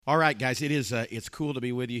All right, guys, it's cool to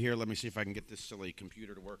be with you here. Let me see if I can get this silly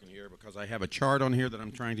computer to work in here because I have a chart on here that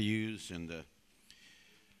I'm trying to use. And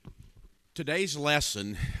today's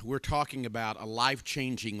lesson, we're talking about a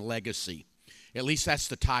life-changing legacy. At least that's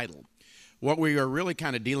the title. What we are really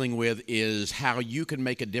kind of dealing with is how you can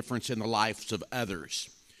make a difference in the lives of others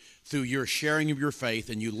through your sharing of your faith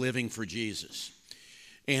and you living for Jesus.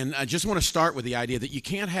 And I just want to start with the idea that you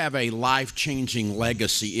can't have a life-changing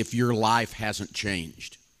legacy if your life hasn't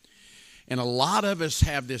changed. And a lot of us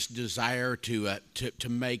have this desire to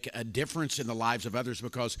make a difference in the lives of others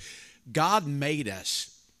because God made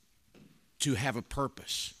us to have a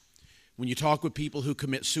purpose. When you talk with people who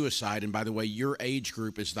commit suicide, and by the way, your age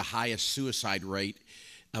group is the highest suicide rate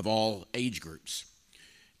of all age groups.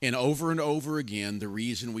 And over again, the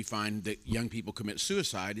reason we find that young people commit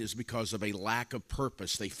suicide is because of a lack of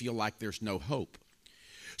purpose. They feel like there's no hope.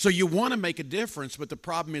 So you want to make a difference, but the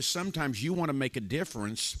problem is sometimes you want to make a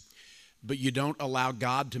difference but you don't allow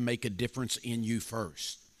God to make a difference in you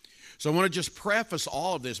first. So I want to just preface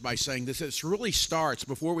all of this by saying this. It really starts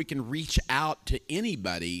before we can reach out to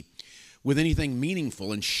anybody with anything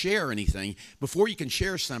meaningful and share anything. Before you can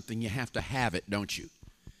share something, you have to have it, don't you?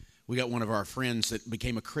 We got one of our friends that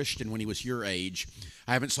became a Christian when he was your age.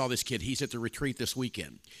 I haven't saw this kid. He's at the retreat this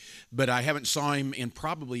weekend. But I haven't saw him in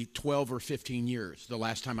probably 12 or 15 years. The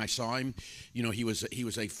last time I saw him, he was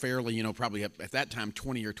a fairly, probably at that time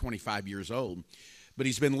 20 or 25 years old. But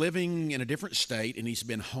he's been living in a different state and he's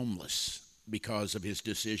been homeless because of his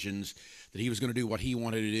decisions that he was going to do what he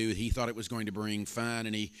wanted to do. He thought it was going to bring fun,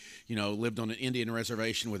 and he, lived on an Indian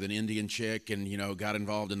reservation with an Indian chick and, got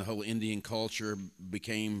involved in the whole Indian culture,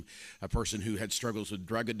 became a person who had struggles with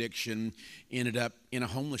drug addiction, ended up in a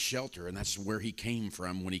homeless shelter, and that's where he came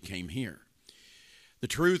from when he came here. The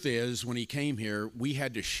truth is, when he came here, we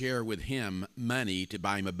had to share with him money to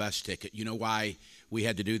buy him a bus ticket. You know why we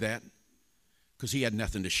had to do that? Because he had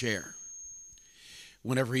nothing to share.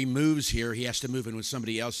 Whenever he moves here, he has to move in with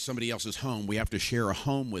somebody else's home. We have to share a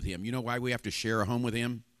home with him. You know why we have to share a home with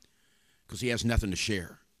him? Because he has nothing to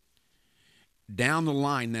share. Down the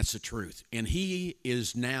line, that's the truth. And he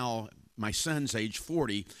is now, my son's age,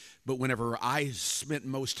 40, but whenever I spent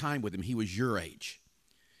most time with him, he was your age.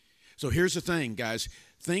 So here's the thing, guys.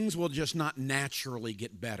 Things will just not naturally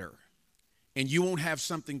get better. And you won't have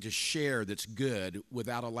something to share that's good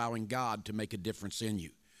without allowing God to make a difference in you.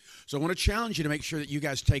 So I want to challenge you to make sure that you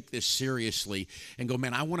guys take this seriously and go,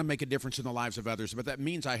 man, I want to make a difference in the lives of others, but that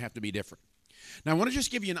means I have to be different. Now, I want to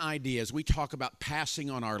just give you an idea as we talk about passing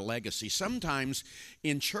on our legacy. Sometimes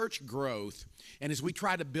in church growth and as we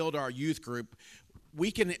try to build our youth group, we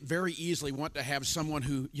can very easily want to have someone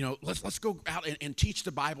who, let's go out and teach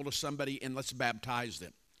the Bible to somebody and let's baptize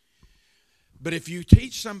them. But if you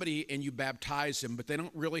teach somebody and you baptize them, but they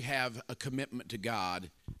don't really have a commitment to God,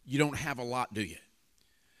 you don't have a lot, do you?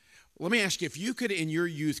 Let me ask you, if you could, in your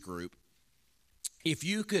youth group, if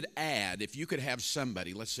you could have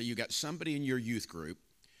somebody, let's say you got somebody in your youth group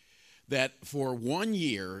that for 1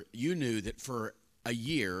 year, you knew that for a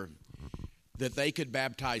year that they could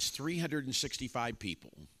baptize 365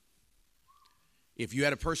 people. If you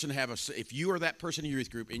had a person if you are that person in your youth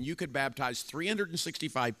group and you could baptize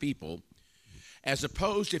 365 people, as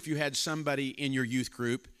opposed if you had somebody in your youth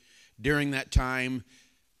group during that time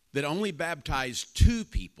that only baptized 2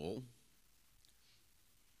 people,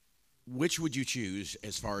 which would you choose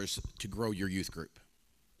as far as to grow your youth group?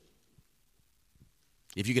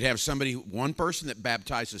 If you could have one person that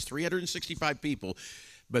baptizes 365 people,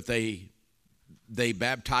 but they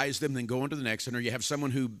baptize them, then go on to the next one, or you have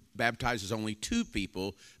someone who baptizes only 2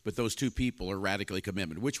 people, but those 2 people are radically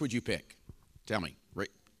committed. Which would you pick? Tell me.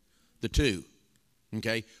 Right? The 2.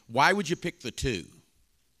 Okay? Why would you pick the 2? You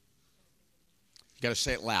got to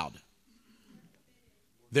say it loud.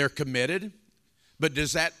 They're committed, but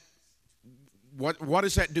does that what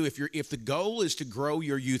does that do if the goal is to grow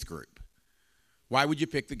your youth group? Why would you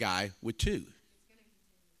pick the guy with 2?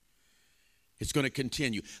 It's going to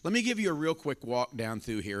continue. Let me give you a real quick walk down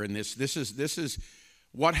through here, and this is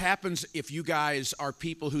what happens if you guys are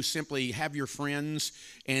people who simply have your friends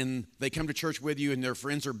and they come to church with you and their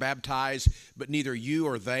friends are baptized, but neither you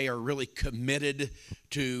or they are really committed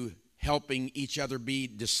to helping each other be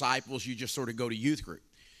disciples. You just sort of go to youth group.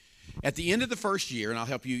 At the end of the first year, and I'll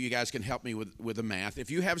help you guys can help me with the math. If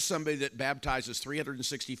you have somebody that baptizes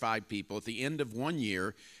 365 people, at the end of 1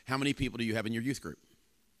 year, how many people do you have in your youth group?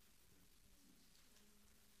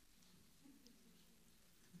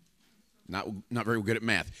 Not very good at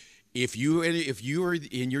math. If you are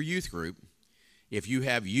in your youth group If you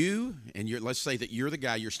have and let's say that you're the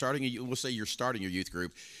guy, we'll say you're starting your youth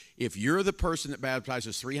group. If you're the person that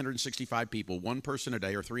baptizes 365 people, one person a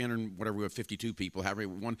day, or 300, whatever, we have 52 people, however,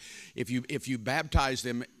 one, if you baptize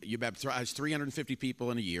them, you baptize 350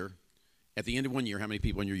 people in a year. At the end of 1 year, how many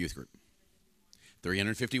people in your youth group?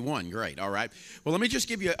 351, great, all right. Well, let me just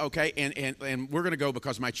give you, okay, and we're going to go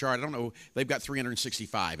because my chart, I don't know, they've got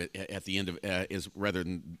 365 at the end of, is rather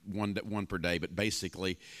than one per day, but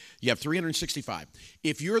basically you have 365.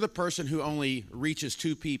 If you're the person who only reaches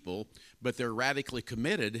 2 people, but they're radically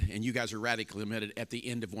committed, and you guys are radically committed, at the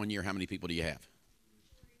end of 1 year, how many people do you have?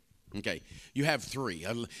 Okay, you have 3,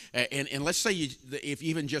 and let's say if you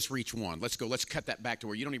even just reach 1, let's cut that back to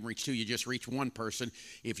where you don't even reach 2, you just reach 1 person.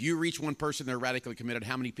 If you reach 1 person, they're radically committed,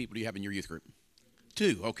 how many people do you have in your youth group?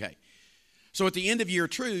 2, okay. So at the end of year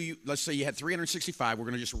 2, let's say you had 365, we're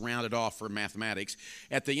going to just round it off for mathematics.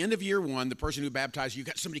 At the end of year 1, the person who baptized you,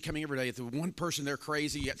 got somebody coming every day, if the one person, they're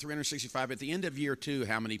crazy, you got 365. At the end of year 2,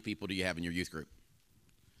 how many people do you have in your youth group?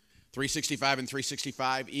 365 and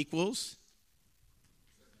 365 equals?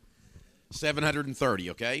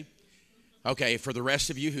 730, okay? Okay, for the rest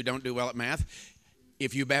of you who don't do well at math,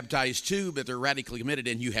 if you baptize 2, but they're radically committed,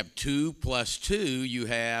 and you have 2 plus 2, you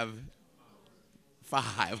have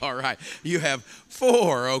 5, all right. You have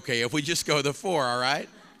 4, okay, if we just go to 4, all right?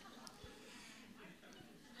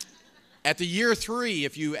 At the year 3,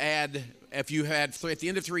 at the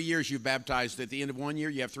end of 3 years, you've baptized. At the end of 1 year,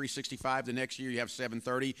 you have 365. The next year, you have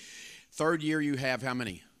 730. Third year, you have how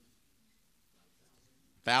many?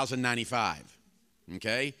 1,095,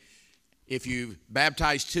 okay? If you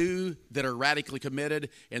baptize 2 that are radically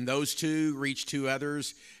committed, and those 2 reach 2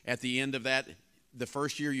 others, at the end of that, the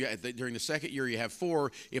first year, during the second year, you have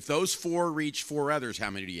 4. If those 4 reach 4 others,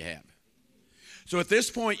 how many do you have? So at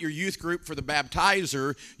this point, your youth group for the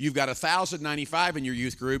baptizer, you've got 1,095 in your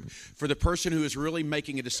youth group. For the person who is really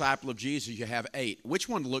making a disciple of Jesus, you have 8. Which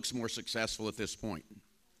one looks more successful at this point?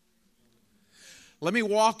 Let me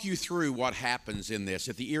walk you through what happens in this.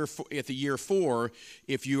 At the year 4,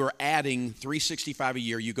 if you are adding 365 a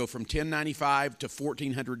year, you go from 1095 to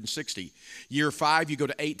 1,460. Year 5, you go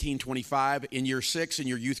to 1,825. In year 6, in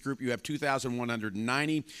your youth group, you have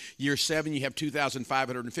 2,190. Year 7, you have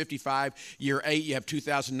 2,555. Year 8, you have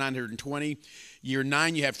 2,920. Year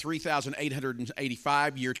 9, you have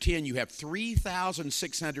 3,885. Year 10, you have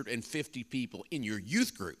 3,650 people in your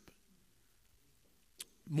youth group.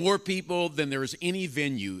 More people than there is any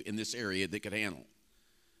venue in this area that could handle.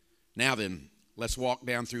 Now then, let's walk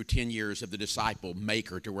down through 10 years of the disciple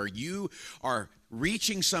maker to where you are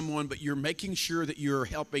reaching someone, but you're making sure that you're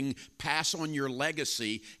helping pass on your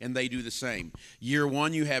legacy, and they do the same. Year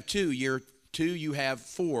 1, you have 2. Year 2, you have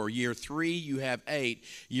 4. Year 3, you have 8.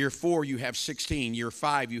 Year 4, you have 16. Year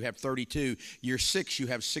 5, you have 32. Year 6, you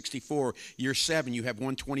have 64. Year 7, you have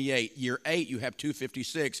 128. Year 8, you have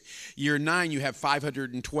 256. Year 9, you have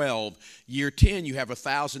 512. Year 10, you have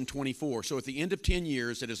 1,024. So at the end of 10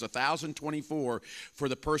 years, it is 1,024 for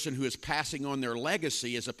the person who is passing on their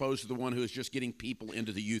legacy as opposed to the one who is just getting people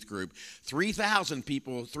into the youth group. 3,000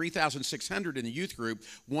 people, 3,600 in the youth group,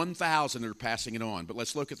 1,000 are passing it on. But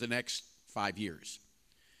let's look at the next 5 years.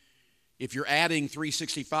 If you're adding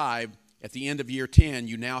 365 at the end of year 10,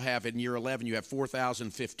 you now have in year 11, you have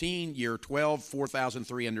 4,015. Year 12,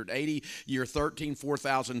 4,380. Year 13,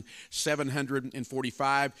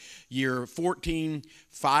 4,745. Year 14,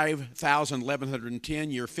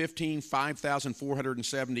 5,1110. Year 15,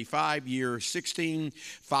 5,475. Year 16,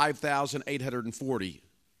 5,840.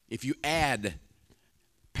 If you add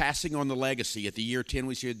passing on the legacy, at the year 10,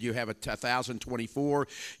 we said you have 1,024.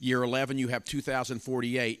 Year 11, you have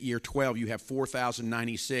 2,048. Year 12, you have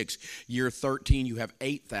 4,096. Year 13, you have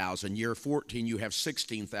 8,000. Year 14, you have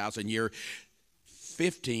 16,000. Year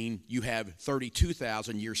 15, you have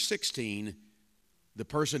 32,000. Year 16, the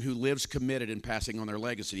person who lives committed and passing on their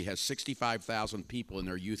legacy has 65,000 people in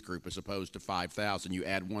their youth group as opposed to 5,000. You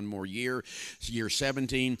add one more year, year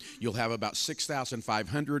 17, you'll have about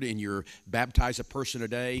 6,500 in your baptize a person a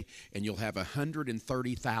day, and you'll have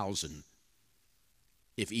 130,000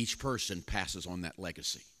 if each person passes on that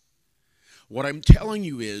legacy. What I'm telling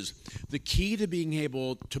you is the key to being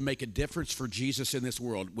able to make a difference for Jesus in this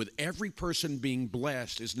world, with every person being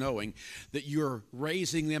blessed, is knowing that you're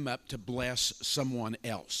raising them up to bless someone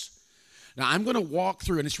else. Now, I'm going to walk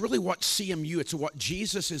through, and it's really what CMU, it's what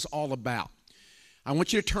Jesus is all about. I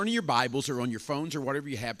want you to turn to your Bibles or on your phones or whatever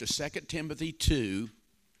you have to 2 Timothy 2,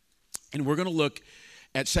 and we're going to look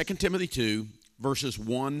at 2 Timothy 2, verses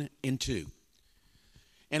 1 and 2.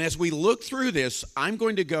 And as we look through this, I'm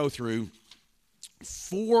going to go through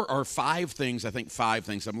 4 or 5 things, I think 5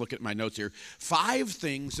 things, I'm looking at my notes here, 5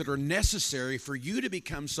 things that are necessary for you to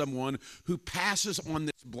become someone who passes on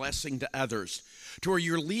this blessing to others, to where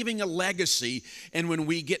you're leaving a legacy. And when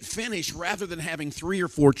we get finished, rather than having 3 or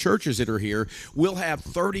 4 churches that are here, we'll have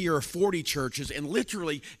 30 or 40 churches. And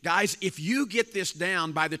literally, guys, if you get this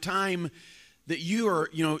down by the time that you are,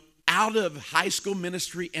 out of high school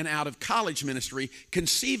ministry and out of college ministry,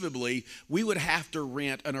 conceivably, we would have to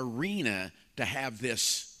rent an arena to have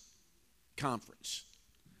this conference.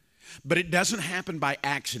 But it doesn't happen by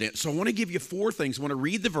accident. So I want to give you 4 things. I want to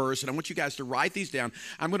read the verse, and I want you guys to write these down.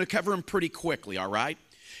 I'm going to cover them pretty quickly, all right?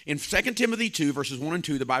 In 2 Timothy 2, verses 1 and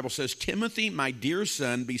 2, the Bible says, Timothy, my dear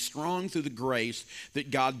son, be strong through the grace that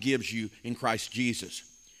God gives you in Christ Jesus.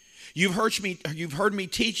 You've heard me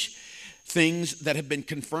teach things that have been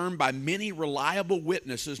confirmed by many reliable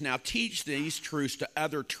witnesses. Now teach these truths to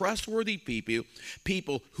other trustworthy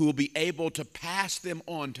people who will be able to pass them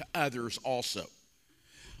on to others also.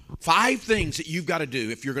 5 things that you've got to do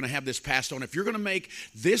if you're going to have this passed on. If you're going to make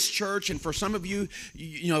this church, and for some of you,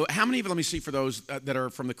 how many of you, let me see for those that are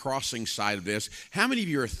from the Crossing side of this, how many of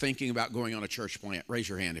you are thinking about going on a church plant? Raise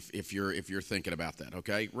your hand if you're thinking about that,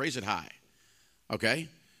 okay? Raise it high, okay?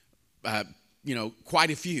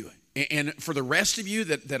 Quite a few. And for the rest of you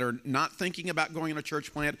that are not thinking about going on a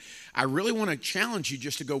church plant, I really want to challenge you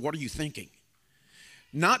just to go, what are you thinking?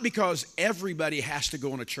 Not because everybody has to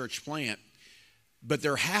go on a church plant, but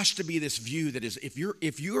there has to be this view that is, if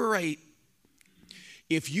you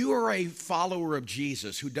are a follower of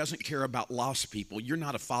Jesus who doesn't care about lost people, you're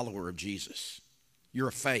not a follower of Jesus. You're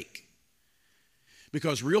a fake.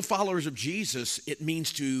 Because real followers of Jesus, it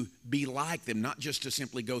means to be like them, not just to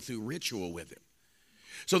simply go through ritual with them.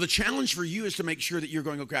 So the challenge for you is to make sure that you're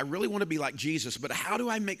going, okay, I really want to be like Jesus, but how do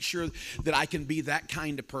I make sure that I can be that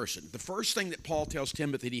kind of person? The first thing that Paul tells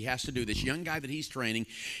Timothy that he has to do, this young guy that he's training,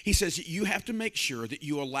 he says you have to make sure that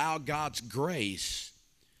you allow God's grace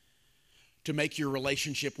to make your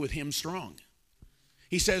relationship with him strong.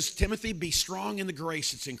 He says, Timothy, be strong in the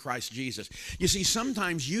grace that's in Christ Jesus. You see,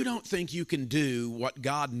 sometimes you don't think you can do what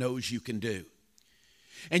God knows you can do.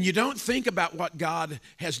 And you don't think about what God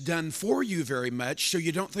has done for you very much, so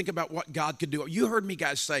you don't think about what God could do. You heard me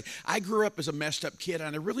guys say, I grew up as a messed up kid,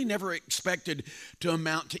 and I really never expected to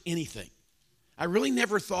amount to anything. I really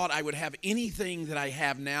never thought I would have anything that I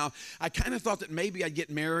have now. I kind of thought that maybe I'd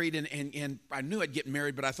get married, and I knew I'd get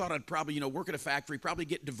married, but I thought I'd probably, work at a factory, probably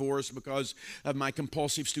get divorced because of my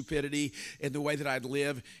compulsive stupidity and the way that I'd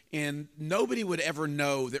live. And nobody would ever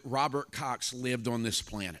know that Robert Cox lived on this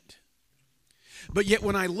planet. But yet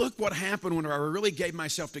when I look what happened when I really gave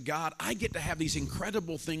myself to God, I get to have these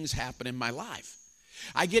incredible things happen in my life.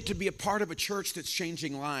 I get to be a part of a church that's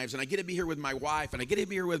changing lives, and I get to be here with my wife, and I get to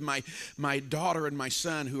be here with my daughter and my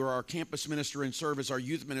son, who are our campus minister and serve as our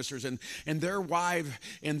youth ministers, and their wife,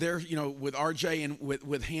 and their, with RJ and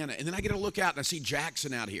with Hannah. And then I get to look out and I see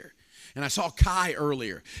Jackson out here. And I saw Kai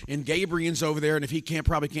earlier, and Gabriel's over there, and if he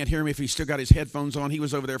probably can't hear me if he's still got his headphones on. He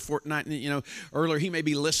was over there Fortnite, earlier. He may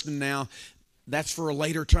be listening now. That's for a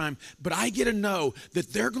later time. But I get to know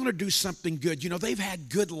that they're going to do something good. They've had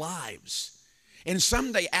good lives. And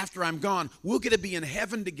someday after I'm gone, we'll get to be in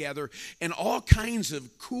heaven together and all kinds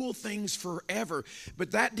of cool things forever.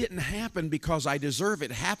 But that didn't happen because I deserve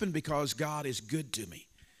it. It happened because God is good to me.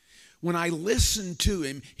 When I listen to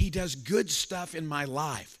him, he does good stuff in my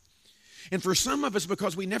life. And for some of us,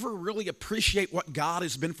 because we never really appreciate what God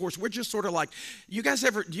has been for us, we're just sort of like, do you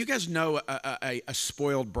guys know a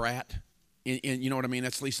spoiled brat? And you know what I mean?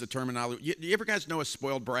 That's at least the terminology. You ever guys know a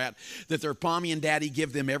spoiled brat? That their mommy and daddy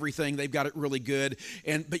give them everything. They've got it really good.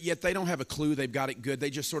 But yet they don't have a clue they've got it good. They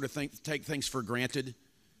just sort of take things for granted.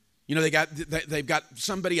 They've got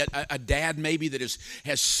somebody, a dad maybe, that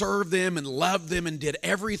has served them and loved them and did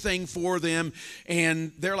everything for them.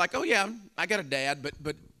 And they're like, oh yeah, I got a dad,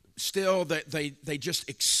 but still they just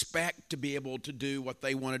expect to be able to do what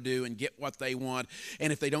they want to do and get what they want.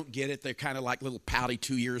 And if they don't get it, they're kind of like little pouty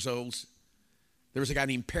 2-year-olds. There was a guy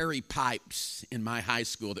named Perry Pipes in my high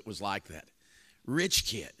school that was like that. Rich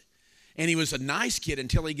kid. And he was a nice kid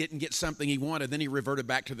until he didn't get something he wanted. Then he reverted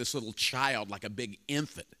back to this little child, like a big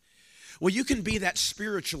infant. Well, you can be that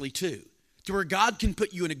spiritually too, to where God can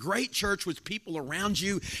put you in a great church with people around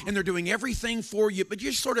you, and they're doing everything for you, but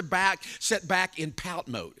you're sort of set back in pout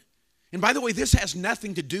mode. And by the way, this has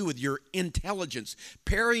nothing to do with your intelligence.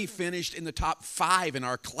 Perry finished in the top 5 in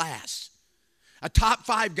our class. A top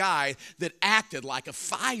 5 guy that acted like a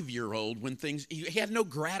 5-year-old when he had no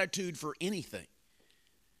gratitude for anything.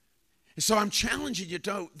 So I'm challenging you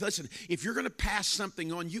to listen. If you're going to pass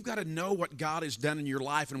something on, you've got to know what God has done in your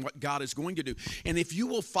life and what God is going to do. And if you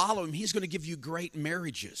will follow him, he's going to give you great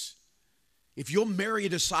marriages. If you'll marry a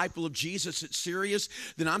disciple of Jesus that's serious,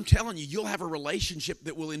 then I'm telling you, you'll have a relationship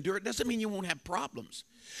that will endure. It doesn't mean you won't have problems.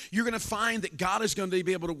 You're going to find that God is going to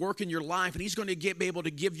be able to work in your life, and he's going to be able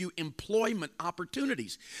to give you employment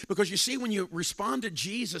opportunities. Because you see, when you respond to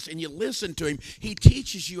Jesus and you listen to him, he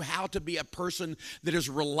teaches you how to be a person that is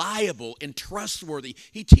reliable and trustworthy.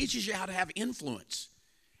 He teaches you how to have influence.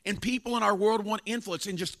 And people in our world want influence,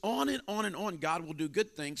 and just on and on and on, God will do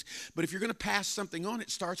good things. But if you're going to pass something on, it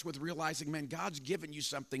starts with realizing, man, God's given you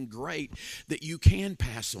something great that you can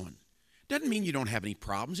pass on. Doesn't mean you don't have any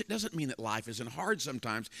problems. It doesn't mean that life isn't hard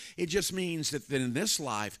sometimes. It just means that in this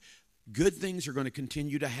life, good things are going to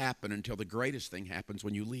continue to happen until the greatest thing happens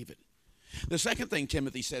when you leave it. The second thing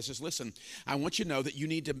Timothy says is, listen, I want you to know that you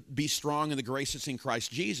need to be strong in the grace that's in Christ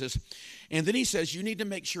Jesus. And then he says, you need to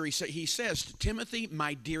make sure, he says, Timothy,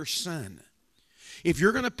 my dear son, if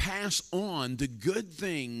you're going to pass on the good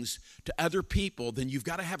things to other people, then you've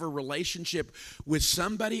got to have a relationship with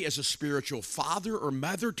somebody as a spiritual father or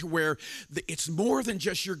mother to where it's more than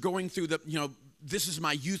just you're going through this is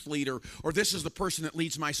my youth leader, or this is the person that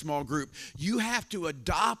leads my small group. You have to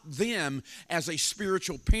adopt them as a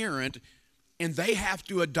spiritual parent, and they have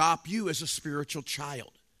to adopt you as a spiritual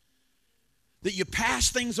child. That you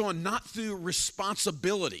pass things on not through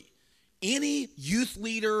responsibility. Any youth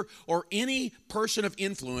leader or any person of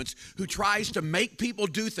influence who tries to make people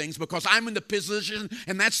do things because I'm in the position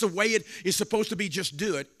and that's the way it is supposed to be, just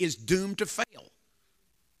do it, is doomed to fail.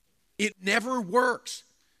 It never works.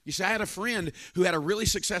 You see, I had a friend who had a really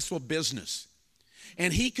successful business,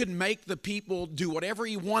 and he could make the people do whatever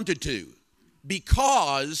he wanted to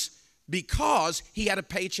because he had a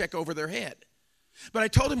paycheck over their head. But I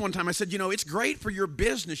told him one time, I said, it's great for your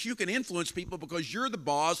business. You can influence people because you're the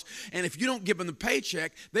boss, and if you don't give them the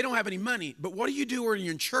paycheck, they don't have any money. But what do you do when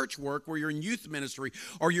you're in church work, where you're in youth ministry,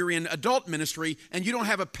 or you're in adult ministry, and you don't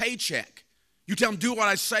have a paycheck? You tell them, do what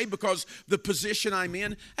I say because the position I'm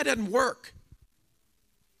in? That doesn't work.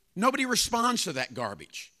 Nobody responds to that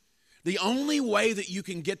garbage. The only way that you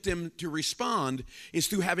can get them to respond is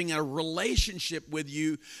through having a relationship with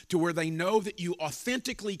you to where they know that you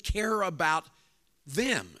authentically care about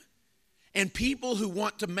them. And people who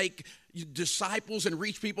want to make disciples and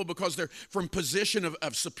reach people because they're from position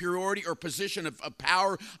of superiority or position of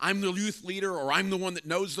power, I'm the youth leader or I'm the one that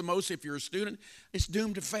knows the most if you're a student, it's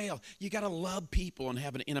doomed to fail. You got to love people and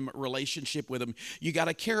have an intimate relationship with them. You got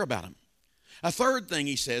to care about them. A third thing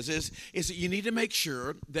he says is that you need to make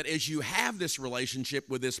sure that as you have this relationship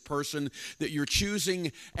with this person that you're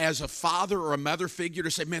choosing as a father or a mother figure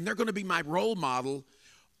to say, man, they're going to be my role model.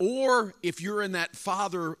 Or if you're in that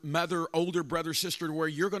father, mother, older brother, sister where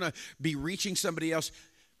you're going to be reaching somebody else,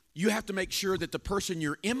 you have to make sure that the person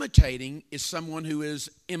you're imitating is someone who is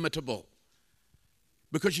imitable.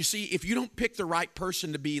 Because you see, if you don't pick the right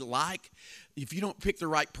person to be like,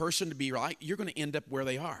 you're going to end up where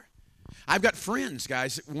they are. I've got friends,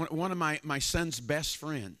 guys. One of my son's best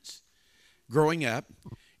friends growing up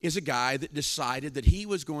is a guy that decided that he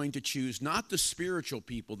was going to choose not the spiritual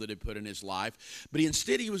people that he put in his life, but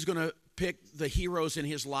instead he was going to pick the heroes in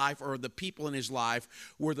his life, or the people in his life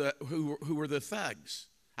who were the thugs.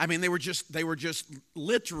 I mean, they were just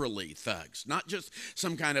literally thugs, not just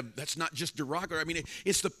some kind of, that's not just derogatory. I mean,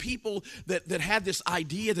 it's the people that had this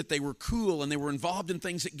idea that they were cool and they were involved in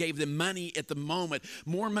things that gave them money at the moment,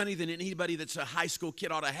 more money than anybody that's a high school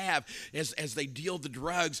kid ought to have as they deal the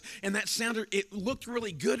drugs. And it looked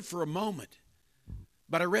really good for a moment.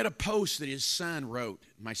 But I read a post that his son wrote.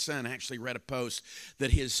 My son actually read a post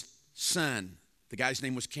that his son, the guy's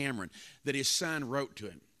name was Cameron, that his son wrote to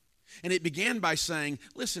him. And it began by saying,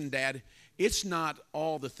 listen, Dad, it's not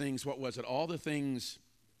all the things, what was it? All the things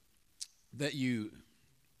that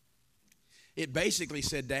it basically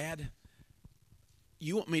said, Dad,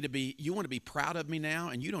 you want to be proud of me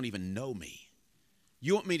now, and you don't even know me.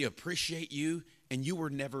 You want me to appreciate you, and you were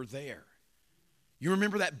never there. You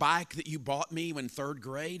remember that bike that you bought me in third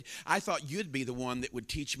grade? I thought you'd be the one that would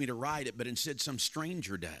teach me to ride it, but instead some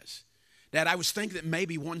stranger does. Dad, I was thinking that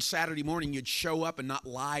maybe one Saturday morning you'd show up and not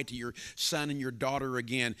lie to your son and your daughter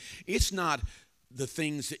again. It's not the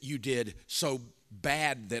things that you did so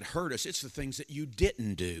bad that hurt us. It's the things that you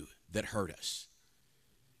didn't do that hurt us.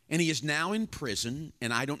 And he is now in prison,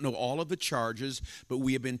 and I don't know all of the charges, but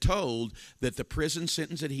we have been told that the prison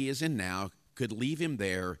sentence that he is in now could leave him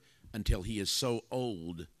there until he is so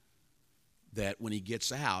old that when he gets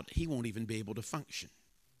out, he won't even be able to function.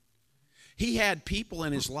 He had people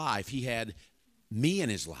in his life. He had me in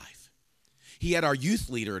his life. He had our youth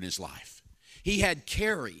leader in his life. He had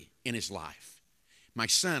Carrie in his life. My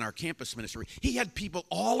son, our campus minister. He had people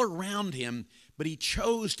all around him, but he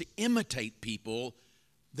chose to imitate people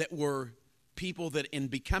that were people that in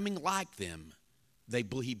becoming like them,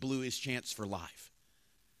 he blew his chance for life.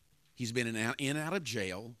 He's been in and out of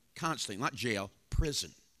jail constantly, not jail,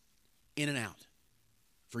 prison, in and out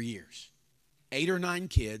for years. 8 or 9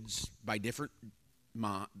 kids by different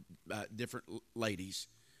ladies,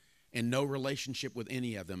 and no relationship with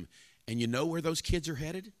any of them. And you know where those kids are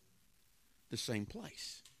headed? The same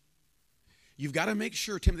place. You've got to make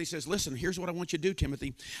sure, Timothy says, listen, here's what I want you to do,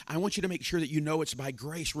 Timothy. I want you to make sure that you know it's by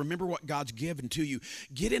grace. Remember what God's given to you.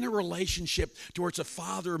 Get in a relationship towards a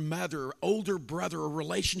father, mother, older brother, a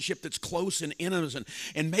relationship that's close and innocent.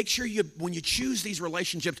 And make sure when you choose these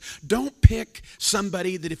relationships, don't pick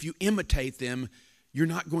somebody that if you imitate them, you're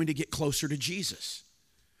not going to get closer to Jesus.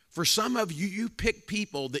 For some of you, you pick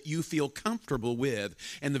people that you feel comfortable with,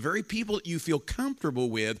 and the very people that you feel comfortable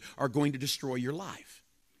with are going to destroy your life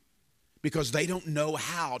because they don't know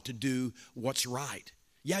how to do what's right.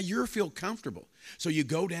 Yeah, you feel comfortable. So you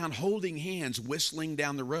go down holding hands, whistling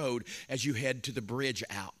down the road as you head to the bridge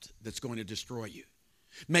out that's going to destroy you.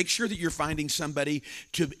 Make sure that you're finding somebody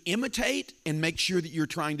to imitate, and make sure that you're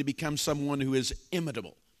trying to become someone who is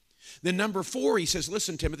imitable. Then number 4, he says,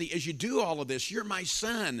 listen, Timothy, as you do all of this, you're my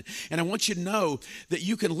son, and I want you to know that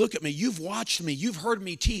you can look at me. You've watched me. You've heard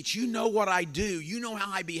me teach. You know what I do. You know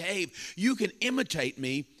how I behave. You can imitate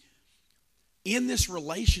me. In this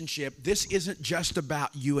relationship, this isn't just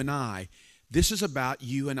about you and I. This is about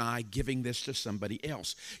you and I giving this to somebody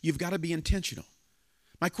else. You've got to be intentional.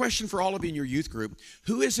 My question for all of you in your youth group,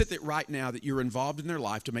 who is it that right now that you're involved in their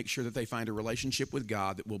life to make sure that they find a relationship with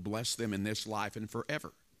God that will bless them in this life and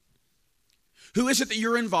forever? Who is it that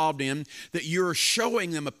you're involved in that you're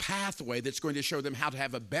showing them a pathway that's going to show them how to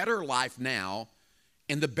have a better life now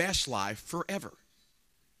and the best life forever?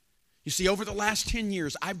 You see, over the last 10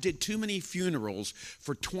 years, I've did too many funerals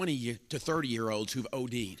for 20 to 30-year-olds who've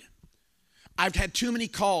OD'd. I've had too many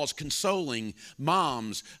calls consoling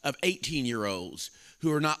moms of 18-year-olds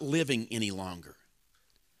who are not living any longer.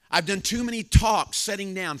 I've done too many talks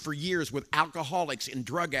sitting down for years with alcoholics and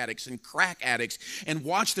drug addicts and crack addicts and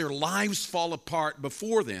watched their lives fall apart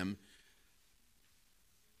before them.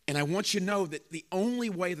 And I want you to know that the only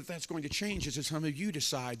way that that's going to change is if some of you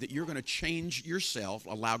decide that you're going to change yourself,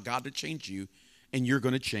 allow God to change you, and you're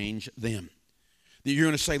going to change them. That you're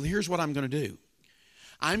going to say, here's what I'm going to do.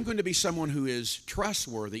 I'm going to be someone who is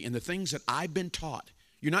trustworthy in the things that I've been taught.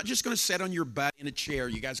 You're not just going to sit on your butt in a chair.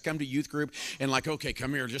 You guys come to youth group and like, okay,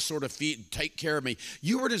 come here, just sort of take care of me.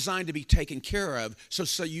 You were designed to be taken care of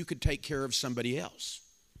so you could take care of somebody else.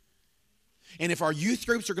 And if our youth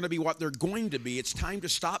groups are going to be what they're going to be, it's time to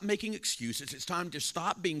stop making excuses. It's time to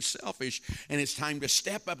stop being selfish, and it's time to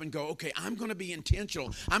step up and go, okay, I'm going to be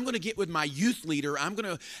intentional. I'm going to get with my youth leader. I'm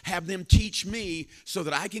going to have them teach me so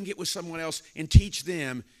that I can get with someone else and teach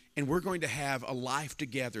them, and we're going to have a life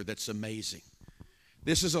together that's amazing.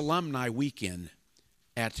 This is alumni weekend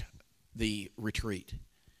at the retreat.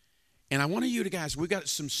 And I want you to guys, we've got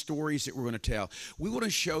some stories that we're going to tell. We want to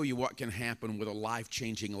show you what can happen with a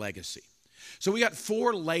life-changing legacy. So we got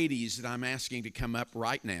 4 ladies that I'm asking to come up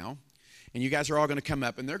right now. And you guys are all going to come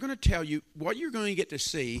up, and they're going to tell you what you're going to get to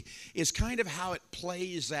see is kind of how it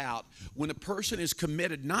plays out when a person is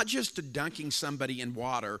committed, not just to dunking somebody in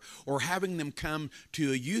water or having them come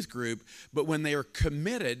to a youth group, but when they are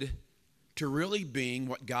committed to really being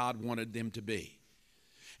what God wanted them to be.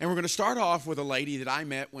 And we're going to start off with a lady that I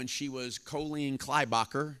met when she was Colleen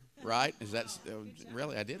Kleibacher, right? Is that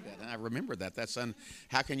really? I did that. And I remember that. That's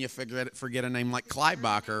how can you forget a name like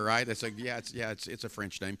Kleibacher, right? It's a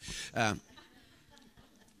French name.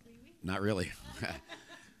 Not really.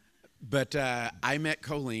 But I met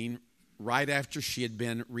Colleen right after she had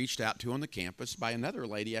been reached out to on the campus by another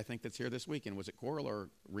lady, I think, that's here this weekend. Was it Coral or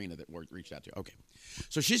Rena that reached out to? Okay.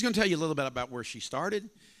 So she's going to tell you a little bit about where she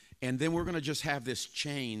started, and then we're going to just have this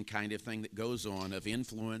chain kind of thing that goes on of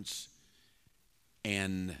influence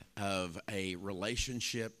and of a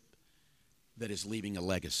relationship that is leaving a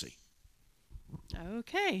legacy.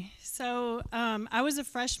 Okay, so I was a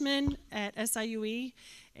freshman at SIUE,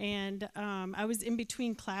 and I was in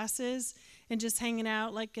between classes and just hanging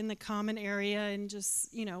out like in the common area and just,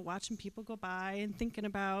 watching people go by and thinking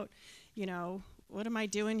about, what am I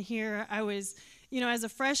doing here? I was, as a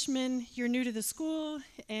freshman, you're new to the school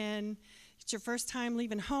and it's your first time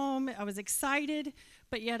leaving home. I was excited,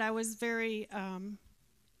 but yet I was very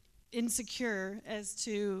insecure as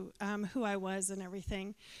to who I was and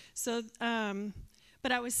everything. So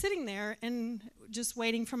But I was sitting there and just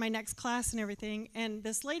waiting for my next class and everything, and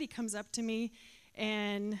this lady comes up to me,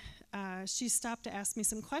 and she stopped to ask me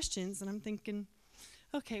some questions, and I'm thinking,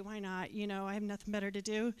 okay, why not? You know, I have nothing better to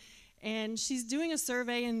do. And she's doing a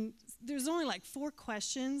survey, and there's only like 4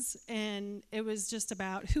 questions, and it was just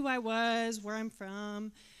about who I was, where I'm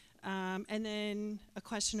from, and then a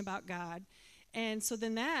question about God. And so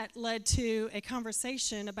then that led to a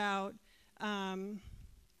conversation about,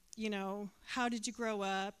 you know, how did you grow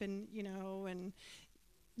up, and, you know, and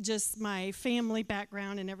just my family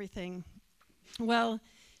background and everything. Well,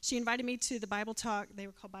 she invited me to the Bible talk. They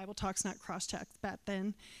were called Bible talks, not cross checks back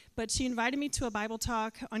then. But she invited me to a Bible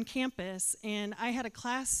talk on campus, and I had a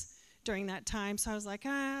class during that time, so I was like,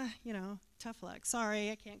 you know, tough luck. Sorry,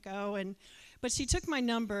 I can't go. But she took my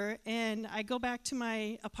number, and I go back to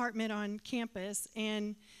my apartment on campus,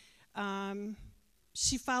 and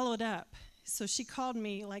she followed up. So she called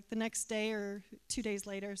me like the next day or 2 days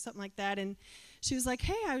later, something like that, and she was like,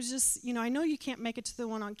 hey, I was just, you know, I know you can't make it to the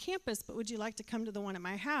one on campus, but would you like to come to the one at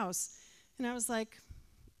my house? And I was like,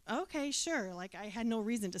 okay, sure. Like, I had no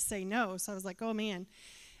reason to say no, so I was like, oh, man.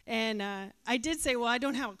 And I did say, well, I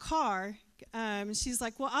don't have a car. She's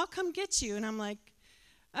like, well, I'll come get you. And I'm like,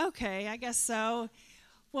 okay, I guess so.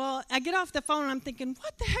 Well, I get off the phone, and I'm thinking,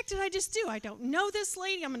 what the heck did I just do? I don't know this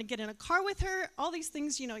lady. I'm going to get in a car with her. All these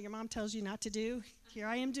things, you know, your mom tells you not to do. Here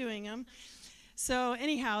I am doing them. So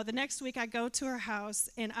anyhow, the next week I go to her house,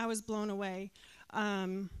 and I was blown away.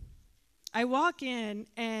 I walk in,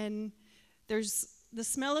 and there's the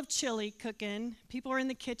smell of chili cooking. People are in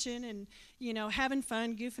the kitchen and, you know, having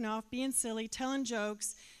fun, goofing off, being silly, telling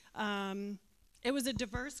jokes. It was a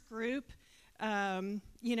diverse group.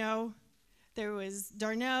 You know, there was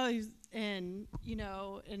Darnell and, you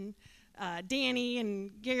know, and Danny and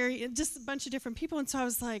Gary, and just a bunch of different people. And so I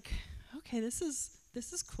was like, okay, this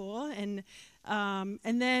is cool. And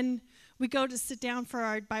then we go to sit down for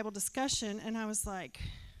our Bible discussion, and I was like,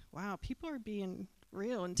 wow, people are being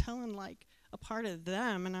real and telling like a part of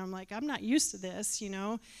them, and I'm like, I'm not used to this, you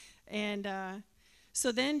know. And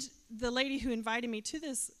so then the lady who invited me to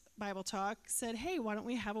this Bible talk said, hey, why don't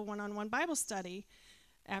we have a one-on-one Bible study?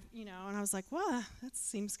 You know, and I was like, well, that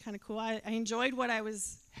seems kind of cool. I enjoyed what I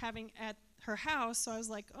was having at her house, so I was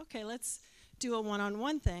like, okay, let's do a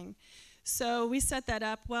one-on-one thing. So we set that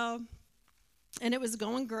up, well, and it was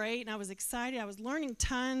going great, and I was excited. I was learning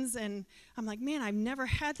tons, and I'm like, man, I've never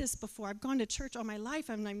had this before. I've gone to church all my life,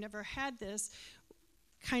 and I've never had this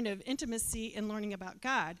kind of intimacy in learning about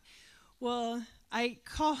God. Well, I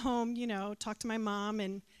call home, you know, talk to my mom,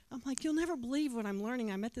 and I'm like, you'll never believe what I'm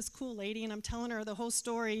learning. I met this cool lady, and I'm telling her the whole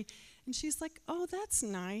story, and she's like, oh, that's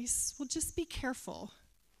nice. Well, just be careful.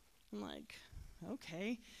 I'm like,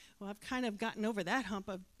 okay. Well, I've kind of gotten over that hump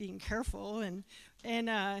of being careful,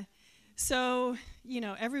 and so, you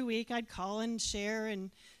know, every week I'd call and share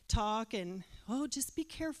and talk, and, oh, just be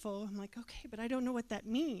careful. I'm like, okay, but I don't know what that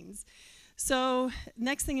means. So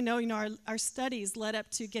next thing you know, our studies led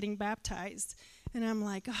up to getting baptized, and I'm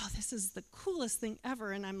like, oh, this is the coolest thing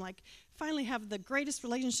ever, and I'm like, finally have the greatest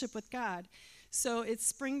relationship with God. So it's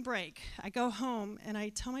spring break. I go home, and I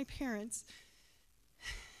tell my parents,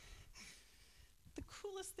 the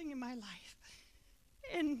coolest thing in my life,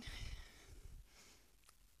 and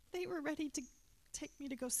they were ready to take me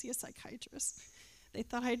to go see a psychiatrist. They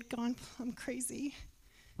thought I'd gone plumb crazy.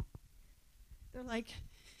 They're like,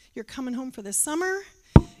 you're coming home for the summer.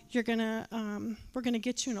 We're gonna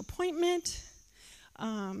get you an appointment.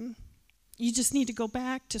 You just need to go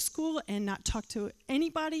back to school and not talk to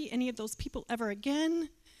anybody, any of those people ever again.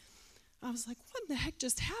 I was like, what the heck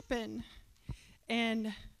just happened?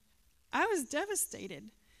 And I was devastated.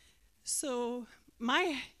 So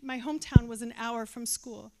my hometown was an hour from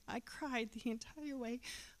school. I cried the entire way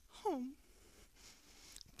home,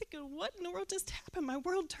 thinking, what in the world just happened? My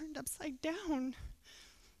world turned upside down.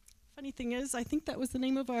 Funny thing is, I think that was the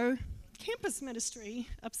name of our campus ministry,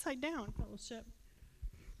 Upside Down Fellowship.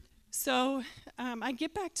 So I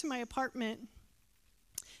get back to my apartment.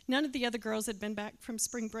 None of the other girls had been back from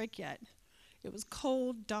spring break yet. It was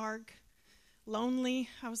cold, dark, lonely.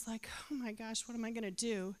 I was like, oh my gosh, what am I going to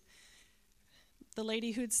do? The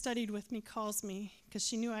lady who'd studied with me calls me because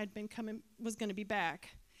she knew was going to be back.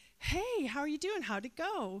 Hey, how are you doing? How'd it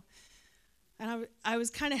go? And I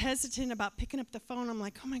was kind of hesitant about picking up the phone. I'm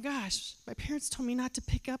like, oh my gosh, my parents told me not to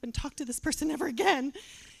pick up and talk to this person ever again.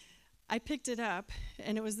 I picked it up,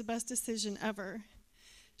 and it was the best decision ever.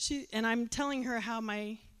 And I'm telling her how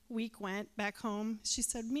my week went back home. She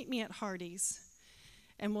said, meet me at Hardee's,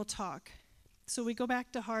 and we'll talk. So we go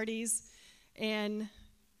back to Hardee's, and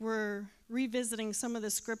we're revisiting some of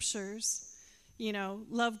the scriptures,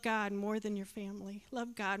 love God more than your family,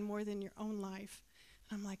 love God more than your own life.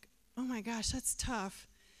 And I'm like, oh my gosh, that's tough.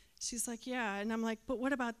 She's like, yeah. And I'm like, but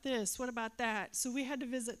what about this? What about that? So we had to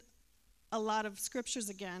visit a lot of scriptures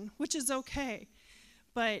again, which is okay,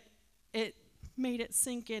 but it made it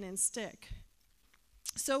sink in and stick.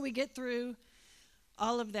 So we get through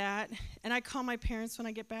all of that, and I call my parents when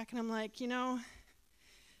I get back, and I'm like,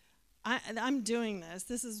 I'm doing this.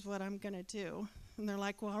 This is what I'm going to do. And they're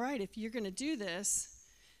like, well, all right, if you're going to do this,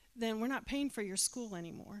 then we're not paying for your school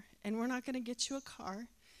anymore, and we're not going to get you a car,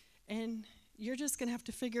 and you're just going to have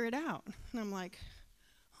to figure it out. And I'm like,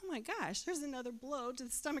 oh my gosh, there's another blow to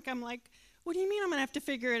the stomach. I'm like, what do you mean I'm going to have to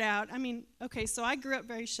figure it out? I mean, okay, so I grew up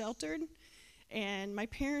very sheltered, and my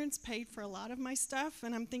parents paid for a lot of my stuff,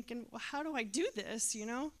 and I'm thinking, well, how do I do this,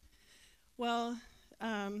 Well,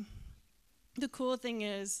 the cool thing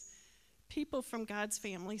is people from God's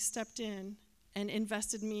family stepped in and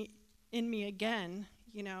invested in me again,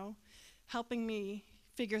 helping me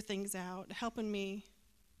figure things out, helping me,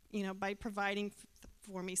 by providing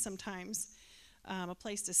for me sometimes, a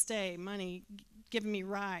place to stay, money, giving me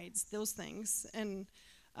rides, those things. And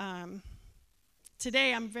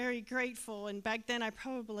today I'm very grateful, and back then I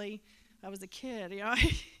was a kid,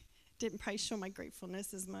 I didn't probably show my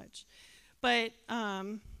gratefulness as much. But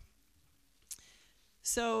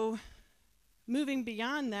so moving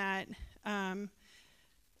beyond that, I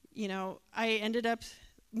ended up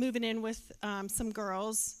moving in with some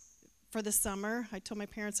girls for the summer. I told my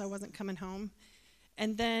parents I wasn't coming home.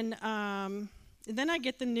 And then I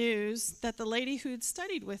get the news that the lady who'd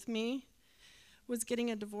studied with me was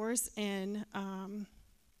getting a divorce, and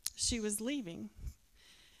she was leaving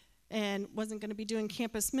and wasn't going to be doing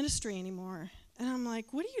campus ministry anymore. And I'm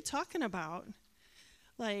like, what are you talking about?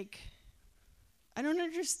 Like, I don't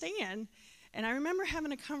understand. And I remember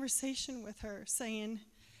having a conversation with her saying,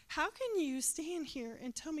 how can you stand here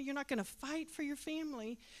and tell me you're not going to fight for your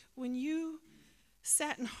family when you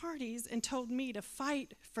sat in Hardee's and told me to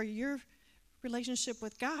fight for your relationship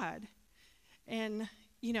with God and,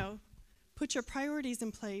 put your priorities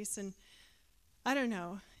in place? And I don't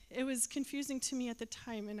know. It was confusing to me at the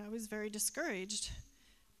time, and I was very discouraged.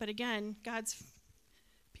 But again, God's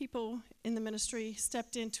people in the ministry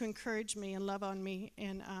stepped in to encourage me and love on me.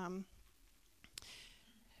 And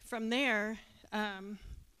from there,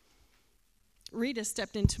 Rita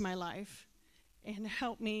stepped into my life and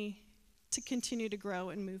helped me to continue to grow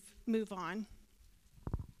and move on.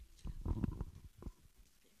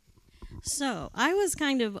 So I was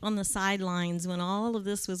kind of on the sidelines when all of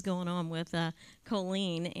this was going on with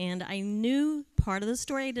Colleen, and I knew part of the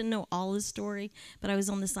story. I didn't know all the story, but I was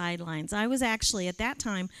on the sidelines. I was actually, at that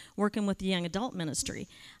time, working with the young adult ministry.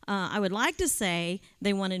 I would like to say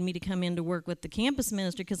they wanted me to come in to work with the campus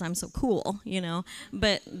ministry because I'm so cool,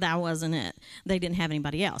 but that wasn't it. They didn't have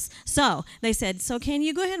anybody else. So they said, so can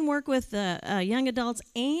you go ahead and work with the young adults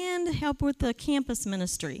and help with the campus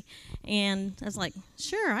ministry? And I was like,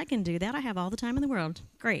 sure, I can do that. I have all the time in the world.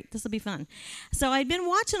 Great, this will be fun. So I'd been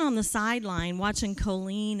watching on the sideline, watching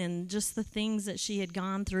Colleen and just the things that she had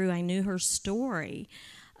gone through. I knew her story.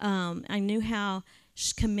 I knew how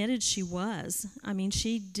committed she was. I mean,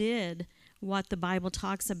 she did what the Bible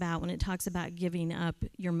talks about when it talks about giving up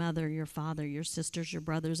your mother, your father, your sisters, your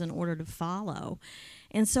brothers in order to follow.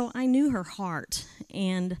 And so I knew her heart.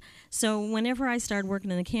 And so whenever I started working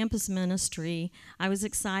in the campus ministry, I was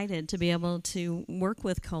excited to be able to work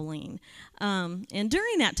with Colleen. And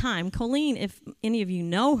during that time, Colleen, if any of you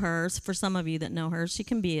know her, for some of you that know her, she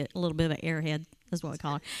can be a little bit of an airhead. That's what we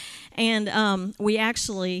call her. And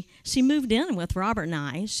she moved in with Robert and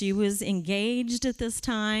I. She was engaged at this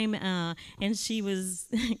time, and she was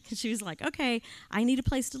like, okay, I need a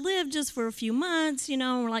place to live just for a few months, And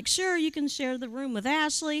we're like, sure, you can share the room with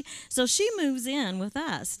Ashley. So she moves in with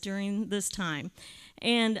us during this time.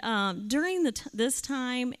 And during this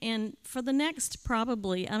time, and for the next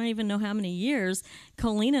probably, I don't even know how many years,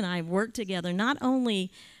 Colleen and I have worked together, not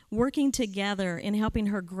only working together and helping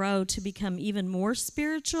her grow to become even more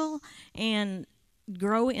spiritual and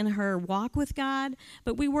grow in her walk with God,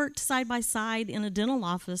 but we worked side by side in a dental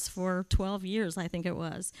office for 12 years, I think it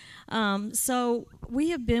was. So we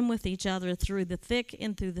have been with each other through the thick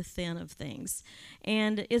and through the thin of things.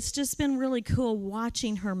 And it's just been really cool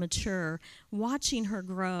watching her mature, watching her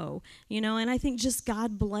grow, and I think just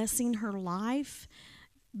God blessing her life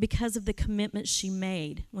because of the commitment she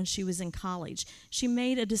made when she was in college. She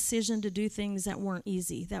made a decision to do things that weren't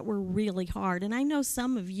easy, that were really hard. And I know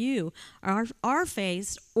some of you are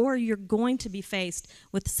faced, or you're going to be faced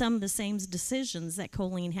with some of the same decisions that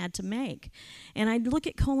Colleen had to make. And I look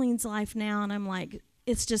at Colleen's life now and I'm like,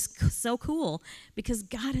 it's just so cool because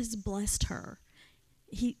God has blessed her.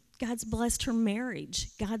 God's blessed her marriage.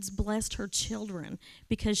 God's blessed her children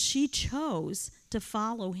because she chose to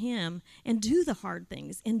follow him and do the hard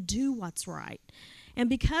things and do what's right. And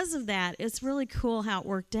because of that, it's really cool how it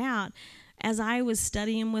worked out. As I was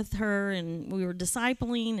studying with her and we were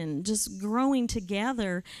discipling and just growing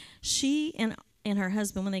together, she and her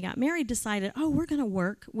husband, when they got married, decided, we're going to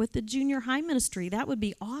work with the junior high ministry. That would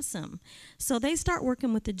be awesome. So they start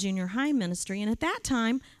working with the junior high ministry. And at that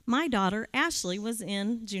time, my daughter, Ashley, was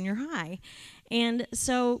in junior high. And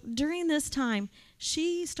so during this time,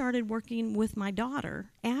 she started working with my daughter,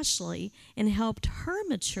 Ashley, and helped her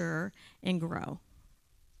mature and grow.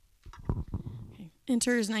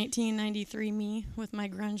 Enters 1993 me with my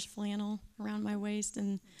grunge flannel around my waist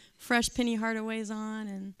and fresh Penny Hardaways on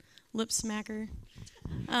and lip smacker,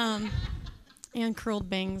 and curled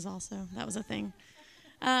bangs also. That was a thing.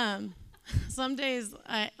 Some days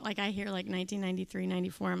I hear like 1993,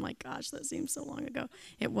 94. I'm like, gosh, that seems so long ago.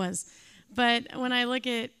 It was, but when I look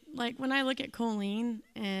at Colleen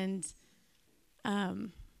and,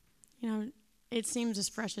 it seems as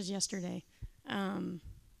fresh as yesterday.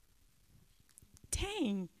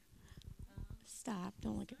 Dang. Stop!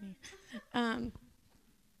 Don't look at me.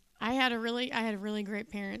 I had really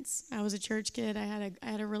great parents. I was a church kid. I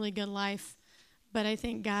had a really good life, but I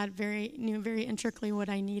think God knew very intricately what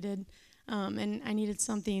I needed, and I needed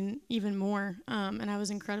something even more. And I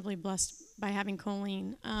was incredibly blessed by having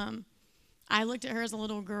Colleen. I looked at her as a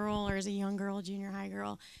little girl or as a young girl, junior high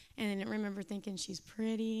girl, and I remember thinking she's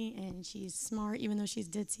pretty and she's smart, even though she's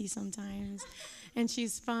ditzy sometimes, and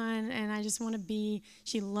she's fun, and I just want to be.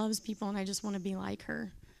 She loves people, and I just want to be like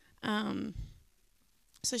her.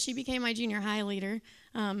 So she became my junior high leader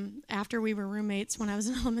after we were roommates when I was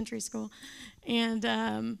in elementary school.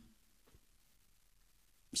 And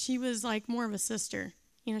she was like more of a sister.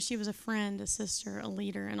 She was a friend, a sister, a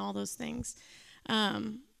leader, and all those things.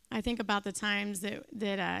 I think about the times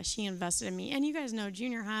that she invested in me. And you guys know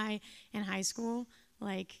junior high and high school,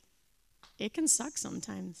 it can suck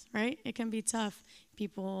sometimes, right? It can be tough.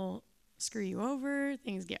 People screw you over.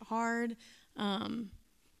 Things get hard.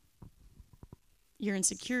 Your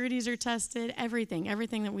insecurities are tested. Everything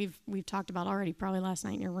that we've talked about already, probably last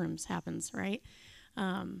night in your rooms, happens, right?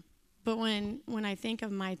 But when I think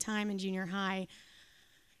of my time in junior high,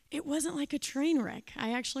 it wasn't like a train wreck.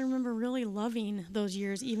 I actually remember really loving those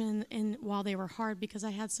years, even while they were hard, because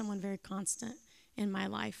I had someone very constant in my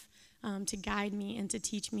life to guide me and to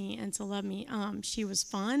teach me and to love me. She was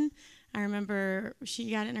fun. I remember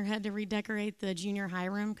she got in her head to redecorate the junior high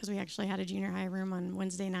room because we actually had a junior high room on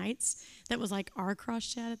Wednesday nights. That was like our cross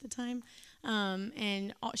chat at the time.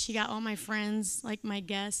 She got all my friends, like my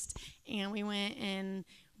guests, and we went and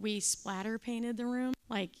we splatter painted the room,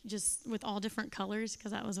 just with all different colors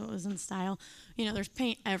because that was what was in style. There's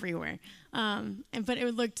paint everywhere. But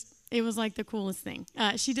it was like the coolest thing.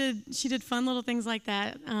 She did fun little things like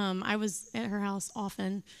that. I was at her house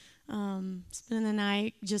often. Spending the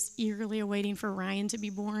night just eagerly awaiting for Ryan to be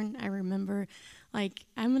born. I remember, I'm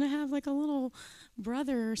going to have a little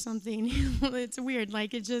brother or something. It's weird.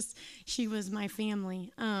 She was my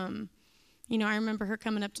family. I remember her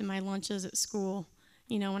coming up to my lunches at school,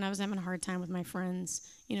 when I was having a hard time with my friends,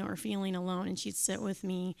 or feeling alone, and she'd sit with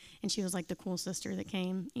me, and she was like the cool sister that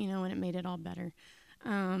came, and it made it all better.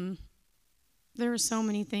 There were so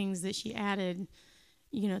many things that she added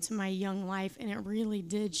to my young life, and it really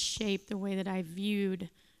did shape the way that I viewed,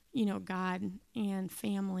 God and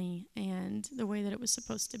family and the way that it was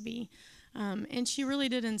supposed to be. And she really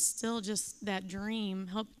did instill just that dream,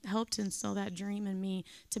 helped instill that dream in me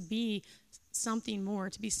to be something more,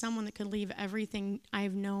 to be someone that could leave everything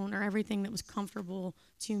I've known or everything that was comfortable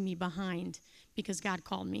to me behind because God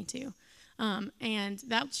called me to. And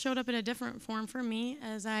that showed up in a different form for me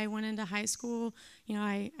as I went into high school.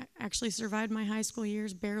 I actually survived my high school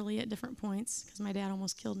years barely at different points because my dad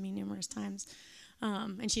almost killed me numerous times.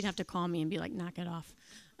 And she'd have to call me and be like, knock it off.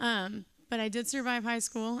 But I did survive high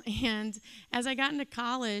school. And as I got into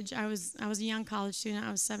college, I was a young college student.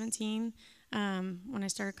 I was 17 when I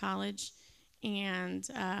started college. And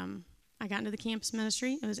I got into the campus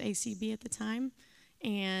ministry. It was ACB at the time.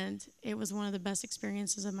 And it was one of the best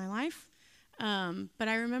experiences of my life. But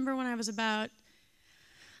I remember when I was about,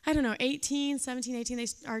 17, 18,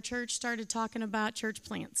 our church started talking about church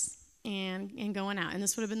plants and going out. And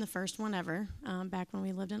this would have been the first one ever, back when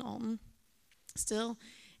we lived in Alton still.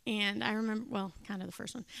 And I remember, kind of the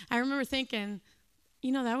first one. I remember thinking,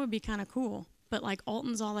 that would be kind of cool. But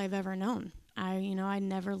Alton's all I've ever known. I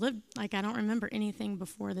never lived, I don't remember anything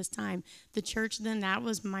before this time. The church then, that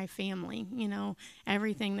was my family,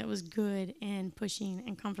 everything that was good and pushing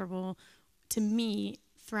and comfortable to me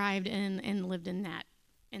thrived in and lived in that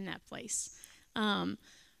in that place.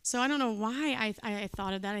 So I don't know why I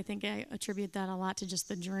thought of that. I think I attribute that a lot to just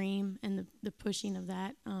the dream and the pushing of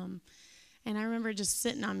that. And I remember just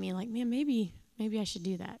sitting on me like, man, maybe I should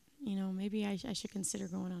do that. Maybe I should consider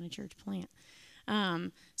going on a church plant.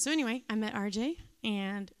 So anyway, I met RJ,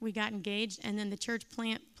 and we got engaged, and then the church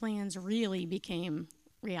plant plans really became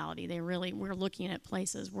reality. We're looking at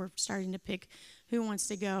places. We're starting to pick who wants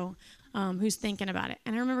to go, who's thinking about it.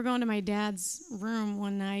 And I remember going to my dad's room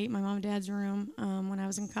one night, my mom and dad's room, when I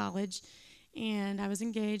was in college, and I was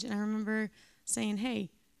engaged, and I remember saying, hey,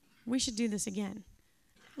 we should do this again.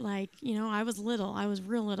 Like, I was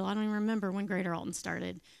real little. I don't even remember when Greater Alton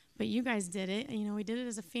started. But you guys did it. We did it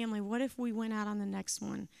as a family. What if we went out on the next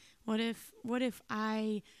one? What if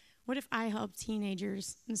I helped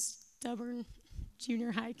teenagers and stubborn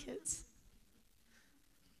junior high kids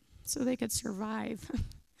so they could survive?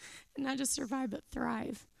 And not just survive, but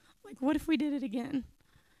thrive. Like, what if we did it again?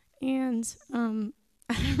 And I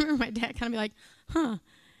remember my dad kind of be like, huh.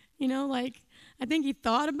 I think he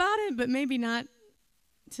thought about it, but maybe not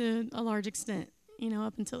to a large extent,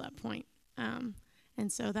 up until that point.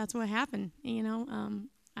 And so that's what happened.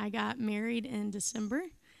 I got married in December,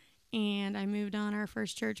 and I moved on our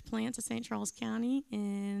first church plant to St. Charles County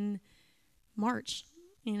in March.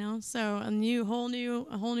 So a whole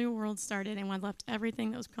new world started, and I left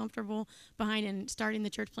everything that was comfortable behind. And starting the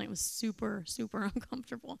church plant was super, super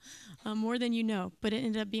uncomfortable, more than you know. But it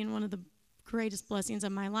ended up being one of the greatest blessings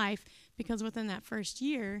of my life, because within that first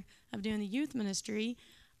year of doing the youth ministry,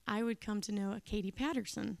 I would come to know Katie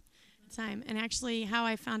Patterson. Time. And actually, how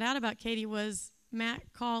I found out about Katie was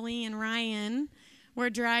Matt, Cauley, and Ryan were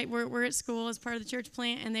at school as part of the church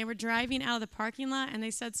plant, and they were driving out of the parking lot, and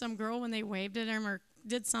they said some girl, when they waved at them or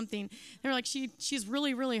did something, they were like, she's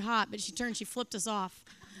really, really hot, but she flipped us off.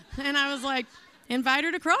 And I was like, invite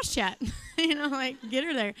her to cross chat, get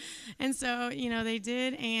her there. And so, they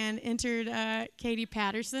did, and entered Katie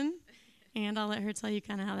Patterson, and I'll let her tell you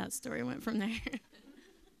kind of how that story went from there.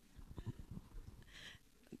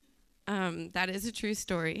 That is a true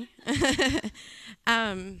story.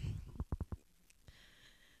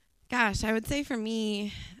 Gosh, I would say for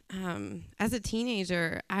me, as a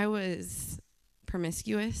teenager, I was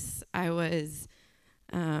promiscuous. I was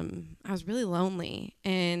really lonely,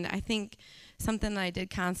 and I think something that I did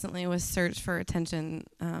constantly was search for attention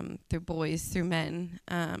through boys, through men.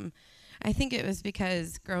 I think it was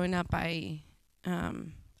because growing up, I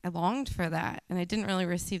longed for that, and I didn't really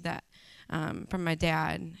receive that. From my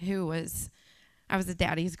dad, I was a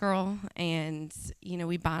daddy's girl, and,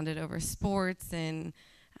 we bonded over sports, and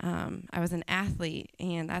I was an athlete,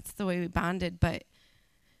 and that's the way we bonded, but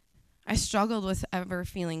I struggled with ever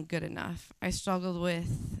feeling good enough. I struggled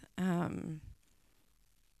with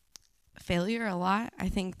failure a lot. I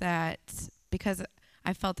think that because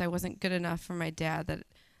I felt I wasn't good enough for my dad, that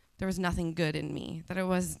there was nothing good in me, that I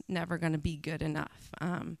was never going to be good enough.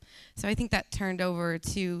 So I think that turned over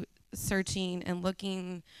to searching and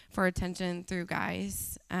looking for attention through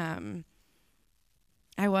guys. I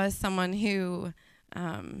was someone who,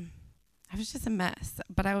 I was just a mess,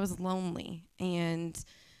 but I was lonely, and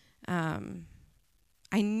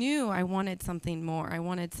I knew I wanted something more. I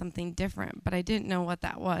wanted something different, but I didn't know what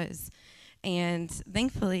that was. And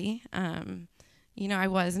thankfully, I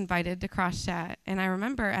was invited to Cross Chat, and I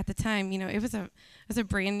remember at the time, it was a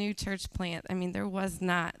brand new church plant. I mean, there was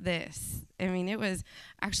not this. I mean, it was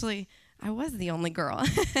actually, I was the only girl.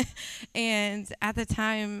 And at the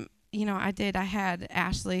time, I had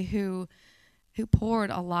Ashley who poured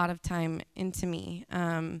a lot of time into me.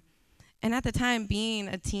 And at the time, being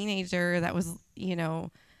a teenager that was,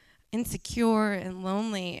 insecure and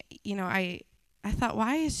lonely, I thought,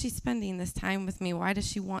 why is she spending this time with me? Why does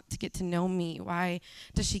she want to get to know me? Why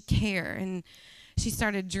does she care? And she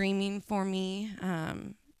started dreaming for me,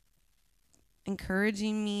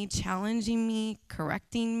 encouraging me, challenging me,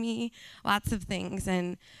 correcting me, lots of things.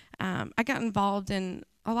 And I got involved in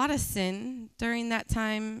a lot of sin during that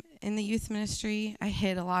time in the youth ministry. I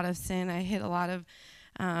hid a lot of sin. I hid a lot of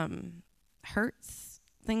hurts,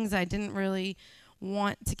 things I didn't really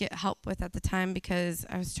want to get help with at the time because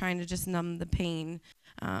I was trying to just numb the pain.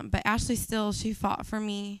 But Ashley she fought for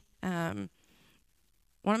me. One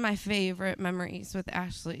of my favorite memories with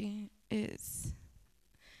Ashley is,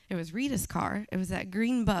 it was Rita's car. It was that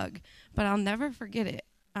green bug, but I'll never forget it.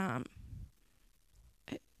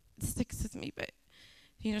 It sticks with me, but,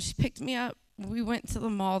 she picked me up. We went to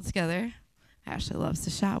the mall together. Ashley loves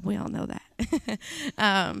to shop. We all know that.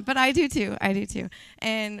 But I do too.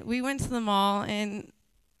 And we went to the mall, and,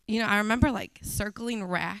 I remember like circling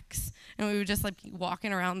racks, and we would just like be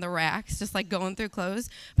walking around the racks, just like going through clothes.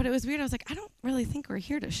 But it was weird. I was like, I don't really think we're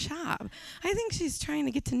here to shop. I think she's trying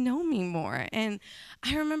to get to know me more. And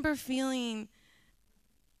I remember feeling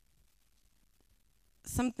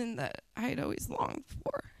something that I had always longed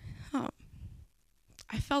for.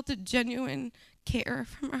 I felt a genuine care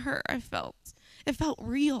from her. It felt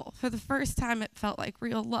real. For the first time, it felt like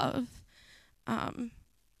real love. And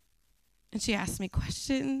she asked me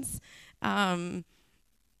questions.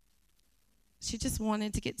 She just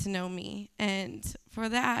wanted to get to know me. And for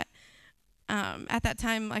that, at that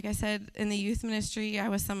time, like I said, in the youth ministry, I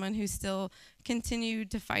was someone who still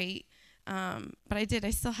continued to fight. But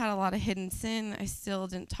I still had a lot of hidden sin. I still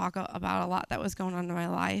didn't talk about a lot that was going on in my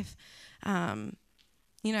life.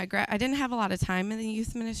 I didn't have a lot of time in the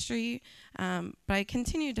youth ministry, but I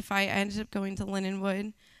continued to fight. I ended up going to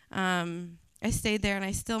Lindenwood. I stayed there,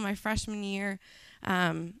 and my freshman year,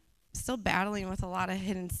 still battling with a lot of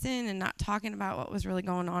hidden sin and not talking about what was really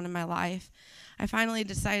going on in my life. I finally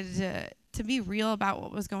decided to be real about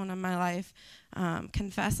what was going on in my life,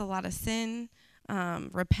 confess a lot of sin,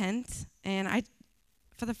 repent, and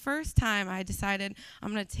for the first time, I decided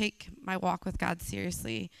I'm going to take my walk with God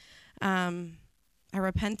seriously. I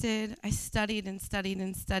repented. I studied and studied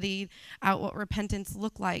and studied out what repentance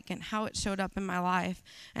looked like and how it showed up in my life.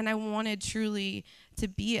 And I wanted truly to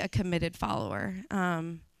be a committed follower.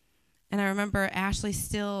 And I remember Ashley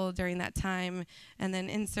Still during that time, and then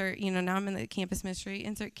now I'm in the campus ministry,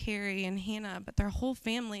 insert Carrie and Hannah, but their whole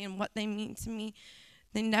family and what they mean to me,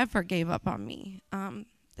 they never gave up on me.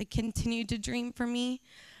 They continued to dream for me.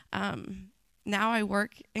 Now I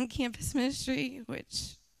work in campus ministry,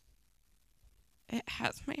 which it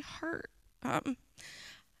has my heart.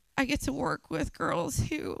 I get to work with girls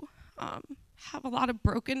who have a lot of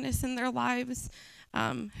brokenness in their lives,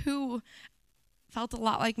 who felt a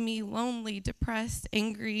lot like me, lonely, depressed,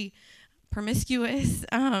 angry, promiscuous,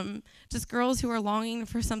 just girls who are longing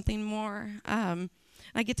for something more.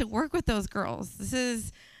 I get to work with those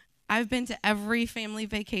girls. I've been to every family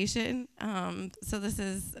vacation, so this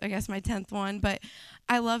is, I guess, my 10th one, but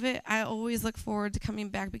I love it. I always look forward to coming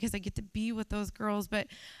back because I get to be with those girls, but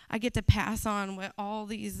I get to pass on what all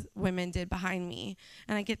these women did behind me,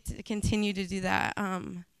 and I get to continue to do that.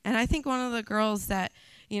 And I think one of the girls that,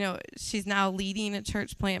 she's now leading a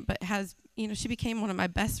church plant, but she became one of my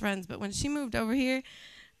best friends, but when she moved over here,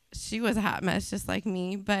 she was a hot mess just like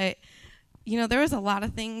me, but there was a lot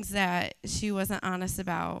of things that she wasn't honest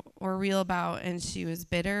about or real about, and she was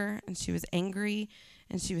bitter, and she was angry,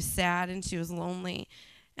 and she was sad, and she was lonely.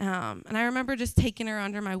 And I remember just taking her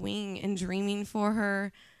under my wing and dreaming for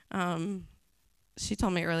her. She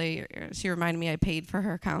told me earlier, she reminded me I paid for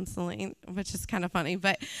her counseling, which is kind of funny.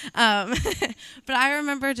 But but I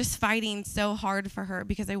remember just fighting so hard for her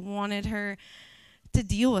because I wanted her to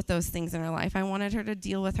deal with those things in her life. I wanted her to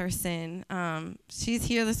deal with her sin. She's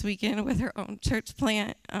here this weekend with her own church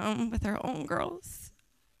plant, with her own girls.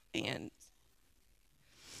 And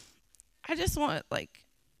I just want,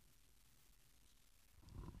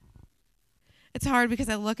 it's hard because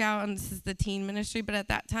I look out and this is the teen ministry, but at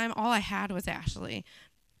that time, all I had was Ashley.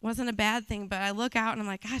 Wasn't a bad thing, but I look out and I'm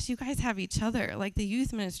like, gosh, you guys have each other. Like, the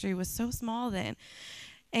youth ministry was so small then.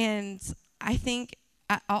 And I think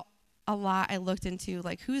a lot I looked into,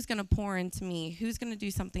 who's going to pour into me, who's going to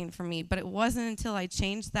do something for me. But it wasn't until I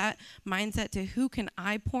changed that mindset to who can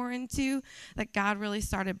I pour into that God really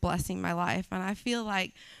started blessing my life. And I feel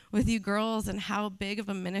like with you girls and how big of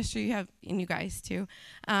a ministry you have, and you guys too,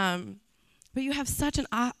 but you have such an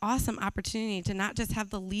awesome opportunity to not just have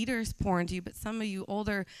the leaders pour into you, but some of you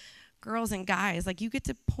older girls and guys, you get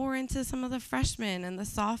to pour into some of the freshmen and the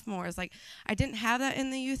sophomores. I didn't have that in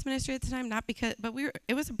the youth ministry at the time, but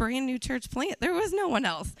it was a brand new church plant. There was no one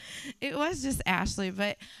else. It was just Ashley,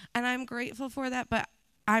 and I'm grateful for that, but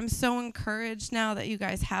I'm so encouraged now that you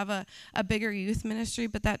guys have a bigger youth ministry,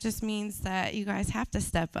 but that just means that you guys have to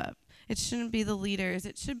step up. It shouldn't be the leaders.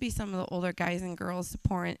 It should be some of the older guys and girls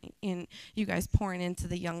pouring into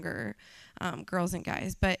the younger girls and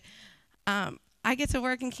guys. But I get to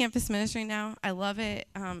work in campus ministry now. I love it.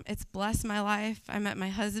 It's blessed my life. I met my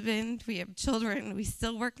husband. We have children. We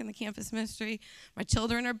still work in the campus ministry. My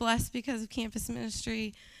children are blessed because of campus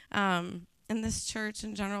ministry in this church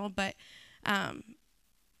in general. But I'm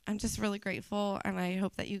just really grateful, and I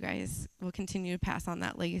hope that you guys will continue to pass on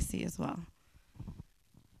that legacy as well.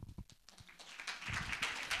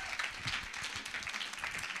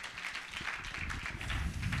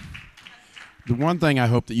 The one thing I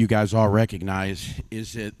hope that you guys all recognize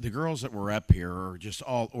is that the girls that were up here are just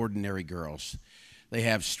all ordinary girls. They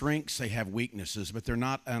have strengths, they have weaknesses, but they're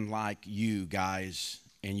not unlike you guys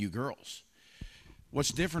and you girls.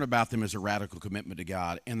 What's different about them is a radical commitment to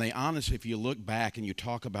God. And they honestly, if you look back and you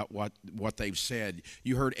talk about what they've said,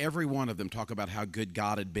 you heard every one of them talk about how good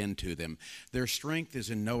God had been to them. Their strength is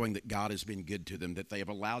in knowing that God has been good to them, that they have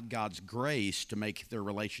allowed God's grace to make their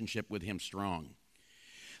relationship with him strong.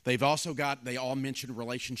 They all mentioned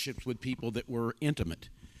relationships with people that were intimate.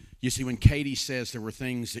 You see, when Katie says there were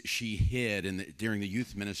things that she hid during the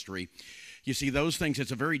youth ministry, you see, those things,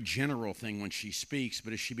 it's a very general thing when she speaks,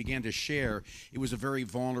 but as she began to share, it was a very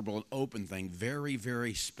vulnerable and open thing, very,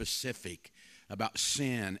 very specific about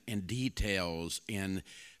sin and details and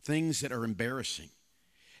things that are embarrassing.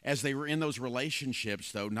 As they were in those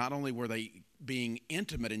relationships, though, not only were they being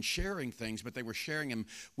intimate and sharing things, but they were sharing them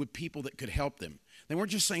with people that could help them. They weren't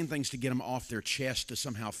just saying things to get them off their chest to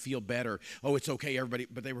somehow feel better. Oh, it's okay, everybody.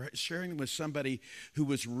 But they were sharing them with somebody who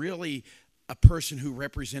was really a person who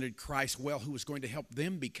represented Christ well, who was going to help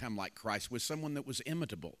them become like Christ, was someone that was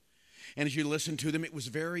imitable. And as you listen to them, it was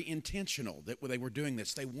very intentional that they were doing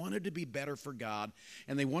this. They wanted to be better for God,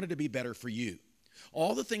 and they wanted to be better for you.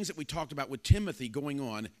 All the things that we talked about with Timothy going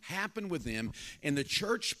on happened with them, and the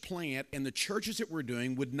church plant and the churches that we're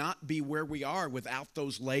doing would not be where we are without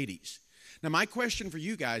those ladies. Now, my question for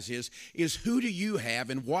you guys is who do you have,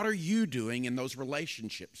 and what are you doing in those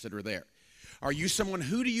relationships that are there? Are you someone,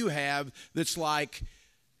 who do you have that's like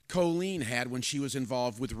Colleen had when she was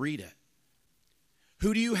involved with Rita?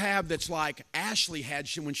 Who do you have that's like Ashley had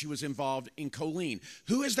when she was involved in Colleen?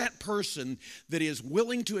 Who is that person that is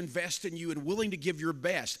willing to invest in you and willing to give your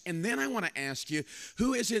best? And then I want to ask you,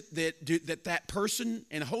 who is it that person,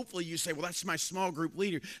 and hopefully you say, well, that's my small group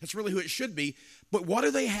leader. That's really who it should be. But what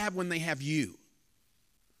do they have when they have you?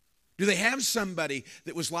 Do they have somebody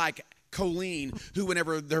that was like Colleen, who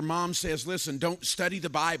whenever their mom says, listen, don't study the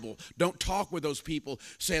Bible, don't talk with those people,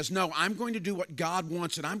 says, no, I'm going to do what God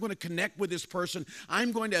wants, and I'm going to connect with this person.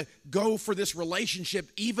 I'm going to go for this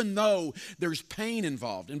relationship even though there's pain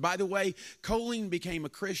involved. And by the way, Colleen became a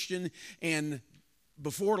Christian, and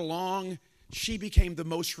before long, she became the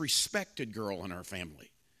most respected girl in our family.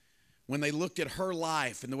 When they looked at her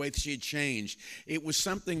life and the way that she had changed, it was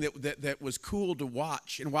something that was cool to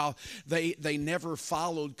watch. And while they never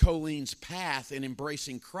followed Colleen's path in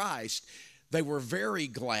embracing Christ, they were very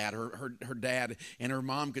glad her dad and her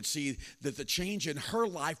mom could see that the change in her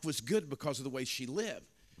life was good because of the way she lived.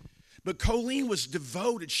 But Colleen was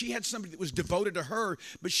devoted. She had somebody that was devoted to her,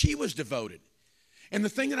 but she was devoted. And the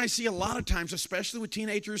thing that I see a lot of times, especially with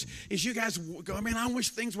teenagers, is you guys go, man, I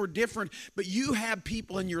wish things were different. But you have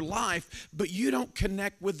people in your life, but you don't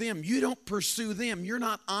connect with them. You don't pursue them. You're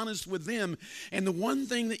not honest with them. And the one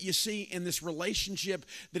thing that you see in this relationship,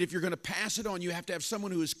 that if you're going to pass it on, you have to have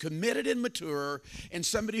someone who is committed and mature, and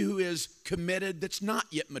somebody who is committed that's not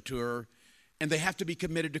yet mature, and they have to be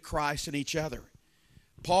committed to Christ and each other.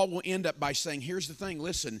 Paul will end up by saying, here's the thing,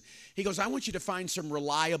 listen. He goes, I want you to find some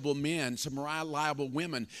reliable men, some reliable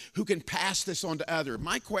women who can pass this on to others.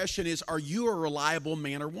 My question is, are you a reliable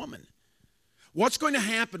man or woman? What's going to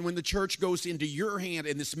happen when the church goes into your hand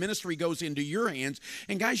and this ministry goes into your hands?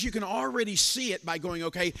 And guys, you can already see it by going,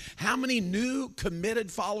 okay, how many new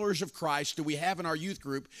committed followers of Christ do we have in our youth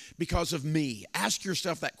group because of me? Ask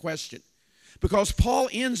yourself that question. Because Paul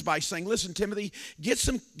ends by saying, listen, Timothy, get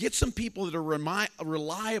some people that are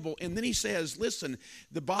reliable. And then he says, listen,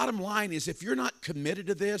 the bottom line is if you're not committed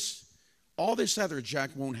to this, all this other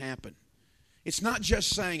junk won't happen. It's not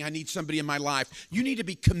just saying I need somebody in my life. You need to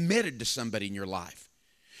be committed to somebody in your life.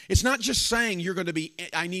 It's not just saying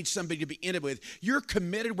I need somebody to be intimate with. You're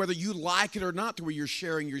committed whether you like it or not to where you're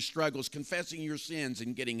sharing your struggles, confessing your sins,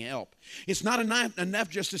 and getting help. It's not enough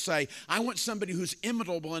just to say, I want somebody who's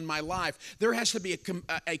imitable in my life. There has to be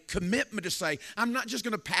a commitment to say, I'm not just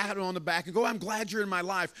going to pat them on the back and go, I'm glad you're in my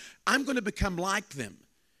life. I'm going to become like them.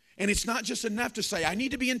 And it's not just enough to say, I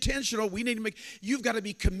need to be intentional. You've got to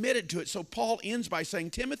be committed to it. So Paul ends by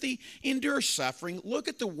saying, Timothy, endure suffering. Look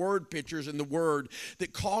at the word pictures in the word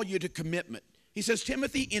that call you to commitment. He says,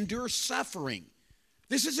 Timothy, endure suffering.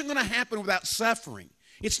 This isn't going to happen without suffering.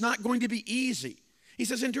 It's not going to be easy. He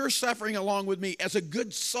says, endure suffering along with me as a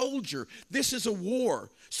good soldier. This is a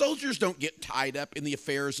war. Soldiers don't get tied up in the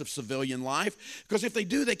affairs of civilian life, because if they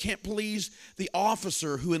do, they can't please the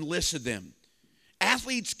officer who enlisted them.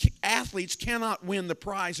 Athletes cannot win the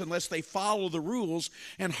prize unless they follow the rules,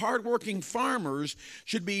 and hardworking farmers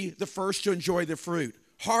should be the first to enjoy the fruit.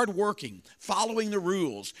 Hardworking, following the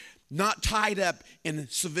rules, not tied up in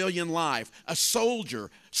civilian life. A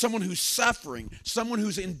soldier, someone who's suffering, someone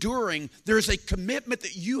who's enduring, there's a commitment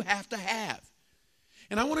that you have to have.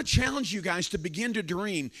 And I want to challenge you guys to begin to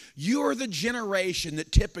dream. You are the generation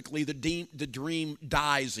that typically the dream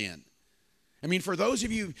dies in. I mean, for those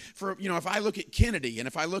of you, if I look at Kennedy and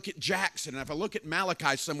if I look at Jackson and if I look at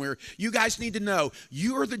Malachi somewhere, you guys need to know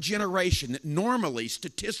you are the generation that normally,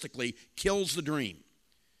 statistically, kills the dream.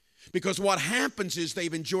 Because what happens is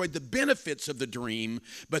they've enjoyed the benefits of the dream,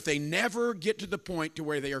 but they never get to the point to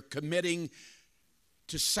where they are committing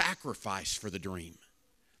to sacrifice for the dream.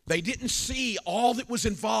 They didn't see all that was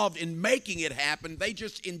involved in making it happen. They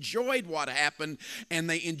just enjoyed what happened, and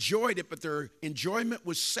they enjoyed it, but their enjoyment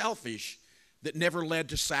was selfish, that never led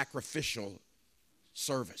to sacrificial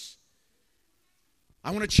service.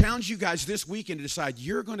 I want to challenge you guys this weekend to decide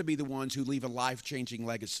you're going to be the ones who leave a life-changing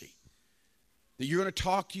legacy. That you're going to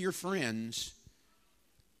talk to your friends,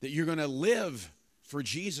 that you're going to live for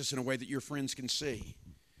Jesus in a way that your friends can see.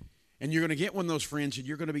 And you're going to get one of those friends, and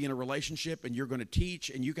you're going to be in a relationship, and you're going to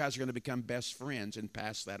teach, and you guys are going to become best friends and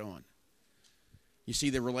pass that on. You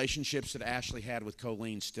see, the relationships that Ashley had with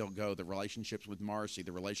Colleen still go. The relationships with Marcy,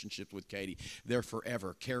 the relationships with Katie, they're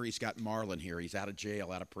forever. Carrie's got Marlon here. He's out of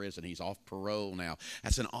jail, out of prison. He's off parole now.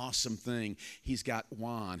 That's an awesome thing. He's got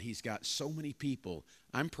Juan. He's got so many people.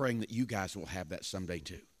 I'm praying that you guys will have that someday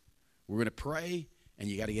too. We're going to pray, and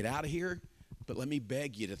you got to get out of here. But let me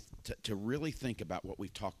beg you to really think about what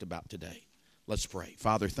we've talked about today. Let's pray.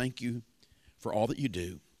 Father, thank you for all that you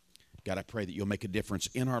do. God, I pray that you'll make a difference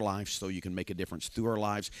in our lives so you can make a difference through our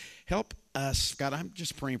lives. Help us, God, I'm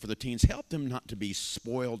just praying for the teens. Help them not to be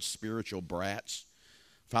spoiled spiritual brats.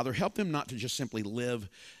 Father, help them not to just simply live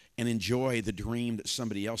and enjoy the dream that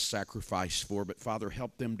somebody else sacrificed for, but Father,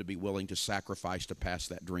 help them to be willing to sacrifice to pass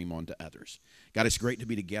that dream on to others. God, it's great to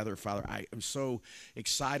be together. Father, I am so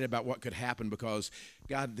excited about what could happen because,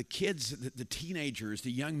 God, the kids, the teenagers,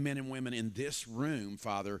 the young men and women in this room,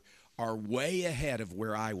 Father, are way ahead of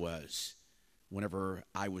where I was whenever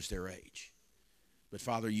I was their age. But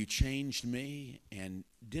Father, you changed me and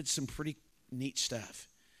did some pretty neat stuff.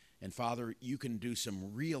 And Father, you can do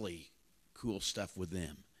some really cool stuff with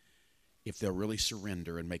them if they'll really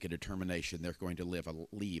surrender and make a determination they're going to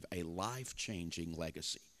leave a life-changing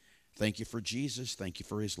legacy. Thank you for Jesus. Thank you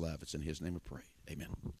for his love. It's in his name we pray. Amen.